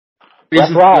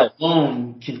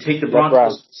alone can take the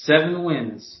Broncos 7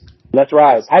 wins? Let's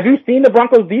ride. Have you seen the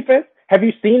Broncos defense? Have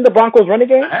you seen the Broncos run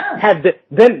game?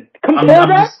 Then compare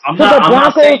that to the Broncos. I'm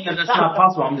not saying that that's not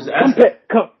possible. I'm just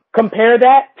asking. Compare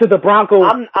that to the Broncos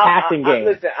passing game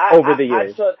over the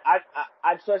years.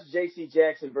 I trust J.C.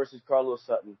 Jackson versus Carlos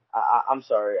Sutton. I'm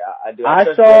sorry, I do. I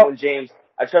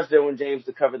trust Derwin James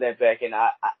to cover that back, and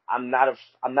I'm not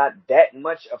that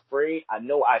much afraid. I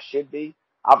know I should be.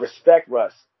 I respect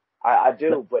Russ. I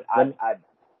do, but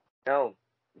no.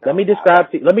 Let me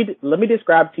describe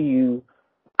to you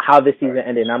how this season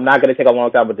ended. And I'm not going to take a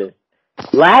long time with this.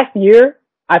 Last year,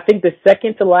 I think the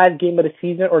second to last game of the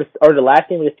season, or the last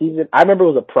game of the season, I remember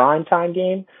it was a primetime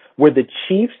game where the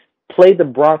Chiefs played the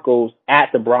Broncos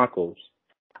at the Broncos.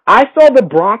 I saw the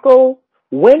Broncos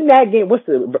win that game. What's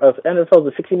the NFL?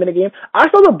 The 60-minute game. I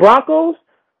saw the Broncos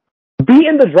be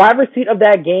in the driver's seat of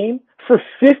that game for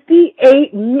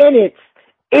 58 minutes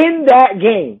in that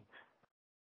game.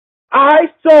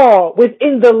 I saw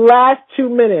within the last 2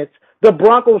 minutes the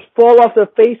Broncos fall off the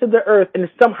face of the earth and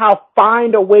somehow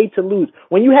find a way to lose.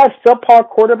 When you have subpar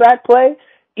quarterback play,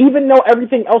 even though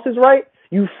everything else is right,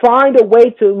 you find a way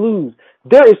to lose.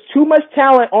 There is too much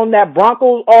talent on that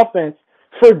Broncos offense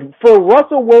for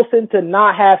Russell Wilson to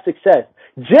not have success.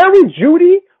 Jerry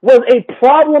Jeudy was a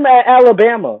problem at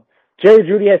Alabama. Jerry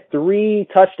Jeudy has 3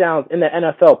 touchdowns in the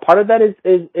NFL. Part of that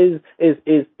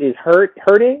is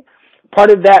hurting.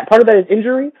 Part of that is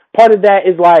injury. Part of that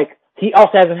is like he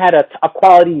also hasn't had a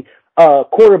quality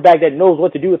quarterback that knows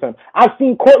what to do with him. I've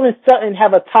seen Cortland Sutton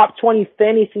have a top 20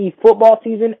 fantasy football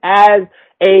season as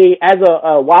a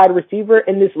wide receiver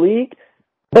in this league,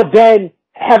 but then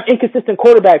have inconsistent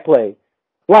quarterback play.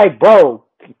 Like, bro,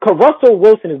 Russell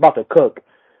Wilson is about to cook.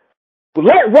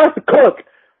 Let Russ cook.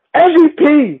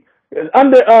 MVP is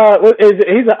under.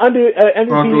 He's an under MVP.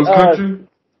 Broncos country.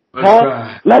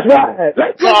 Let's ride.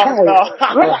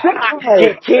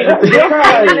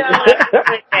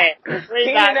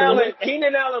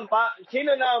 Keenan Allen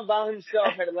by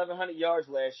himself had 1,100 yards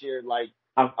last year, like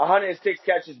 106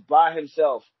 catches by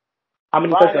himself. How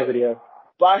many touchdowns did he have?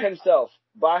 By himself.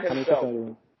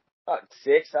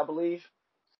 6, I believe.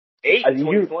 8 in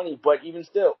 2020, but even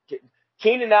still,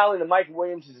 Keenan Allen and Mike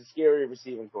Williams is a scary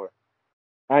receiving core.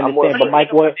 I understand, but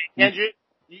Mike Williams. Kendrick,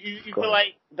 you feel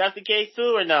like that's the case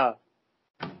too, or no?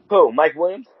 Who? Mike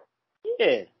Williams?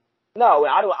 Yeah. No,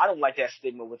 I don't like that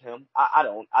stigma with him. I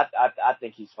don't. I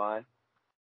think he's fine.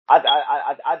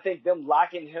 I think them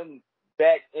locking him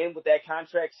back in with that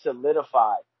contract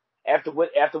solidified after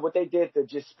what they did to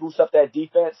just spruce up that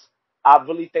defense. I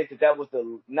really think that was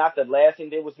not the last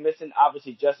thing they was missing.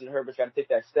 Obviously, Justin Herbert's got to take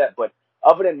that step, but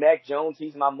other than Mac Jones,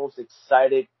 he's my most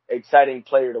exciting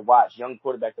player to watch, young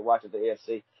quarterback to watch at the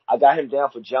AFC. I got him down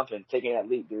for jumping, taking that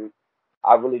leap, dude.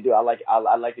 I really do. I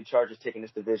like the Chargers taking this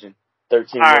division.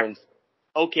 13 wins.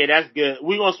 Okay, that's good.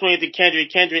 We're gonna swing it to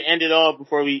Kendrick. Kendrick, end it off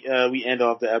before we end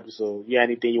off the episode. You got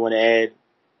anything you want to add?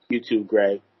 You too,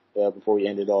 Greg. Before we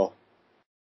end it off.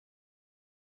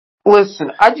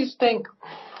 Listen, I just think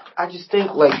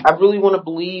like I really want to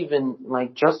believe in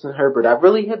like Justin Herbert. I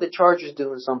really had the Chargers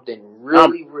doing something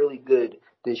really good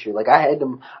this year. Like I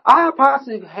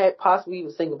possibly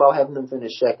was thinking about having them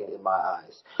finish second in my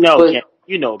eyes. No,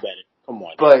 you know better. Come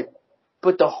on.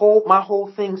 But my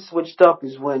whole thing switched up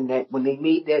is when they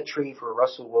made that trade for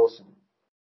Russell Wilson.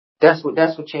 That's what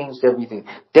changed everything.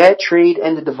 That trade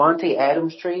and the Devontae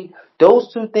Adams trade,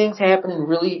 those two things happened and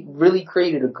really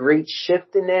created a great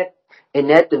shift in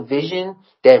that division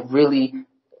that really,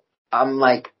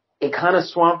 it kind of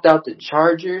swamped out the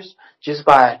Chargers just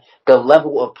by the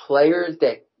level of players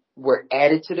that were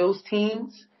added to those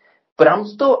teams. But I'm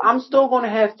still going to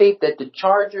have faith that the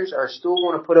Chargers are still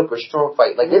going to put up a strong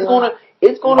fight. Like it's going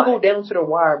to go down to the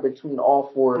wire between all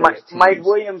 4 of those teams. Mike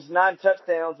Williams, 9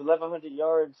 touchdowns, 1,100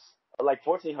 yards, like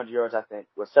 1,400 yards, I think,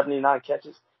 with 79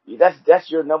 catches.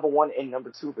 That's your number 1 and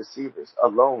number 2 receivers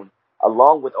alone,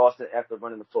 along with Austin Eckler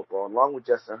running the football, along with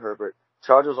Justin Herbert.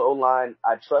 Chargers O-line,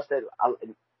 I trust that.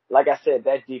 like I said,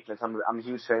 that defense, I'm a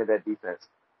huge fan of that defense.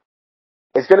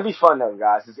 It's going to be fun, though,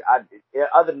 guys.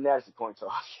 Other than that, it's a coin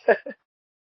toss.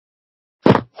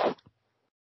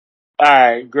 All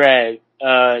right, Greg,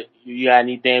 you got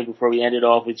anything before we end it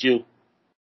off with you?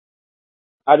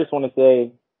 I just want to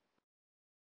say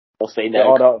Don't say to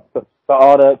nothing.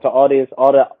 all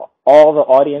the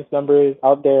audience members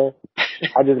out there,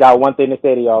 I just got one thing to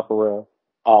say to y'all for real.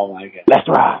 Oh my God. Let's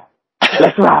ride.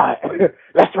 Let's ride.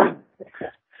 Let's ride.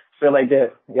 Feel like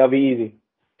that. Y'all be easy.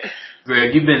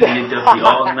 Greg, you've been eating Duffy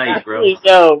all night, bro.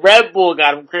 Yo, Red Bull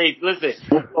got him crazy. Listen,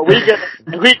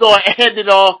 we gonna end it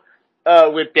off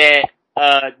with that.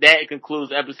 That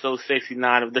concludes episode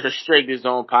 69 of the Restricted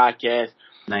Zone podcast.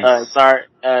 Nice.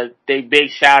 Big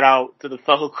shout out to the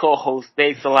fellow co-hosts.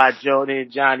 Thanks a lot, Jordan,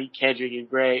 Johnny, Kendrick, and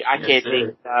Greg. I can't thank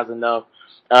you guys enough.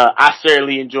 I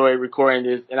certainly enjoyed recording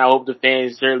this, and I hope the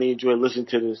fans certainly enjoy listening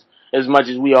to this as much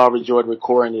as we all enjoyed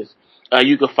recording this.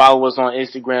 You can follow us on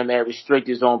Instagram at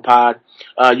Restricted Zone Pod.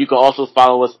 You can also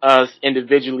follow us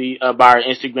individually by our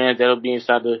Instagrams. That'll be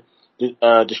inside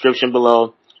the description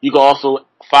below. You can also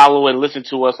follow and listen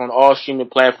to us on all streaming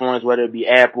platforms, whether it be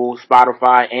Apple,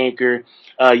 Spotify, Anchor,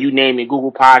 you name it,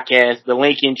 Google Podcasts. The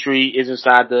Lincoln tree is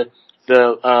inside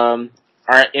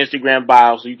our Instagram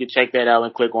bio, so you can check that out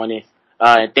and click on it.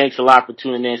 And thanks a lot for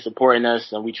tuning in, supporting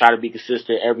us, and we try to be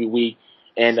consistent every week.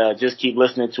 And just keep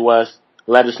listening to us.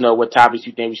 Let us know what topics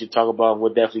you think we should talk about.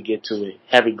 We'll definitely get to it.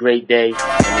 Have a great day.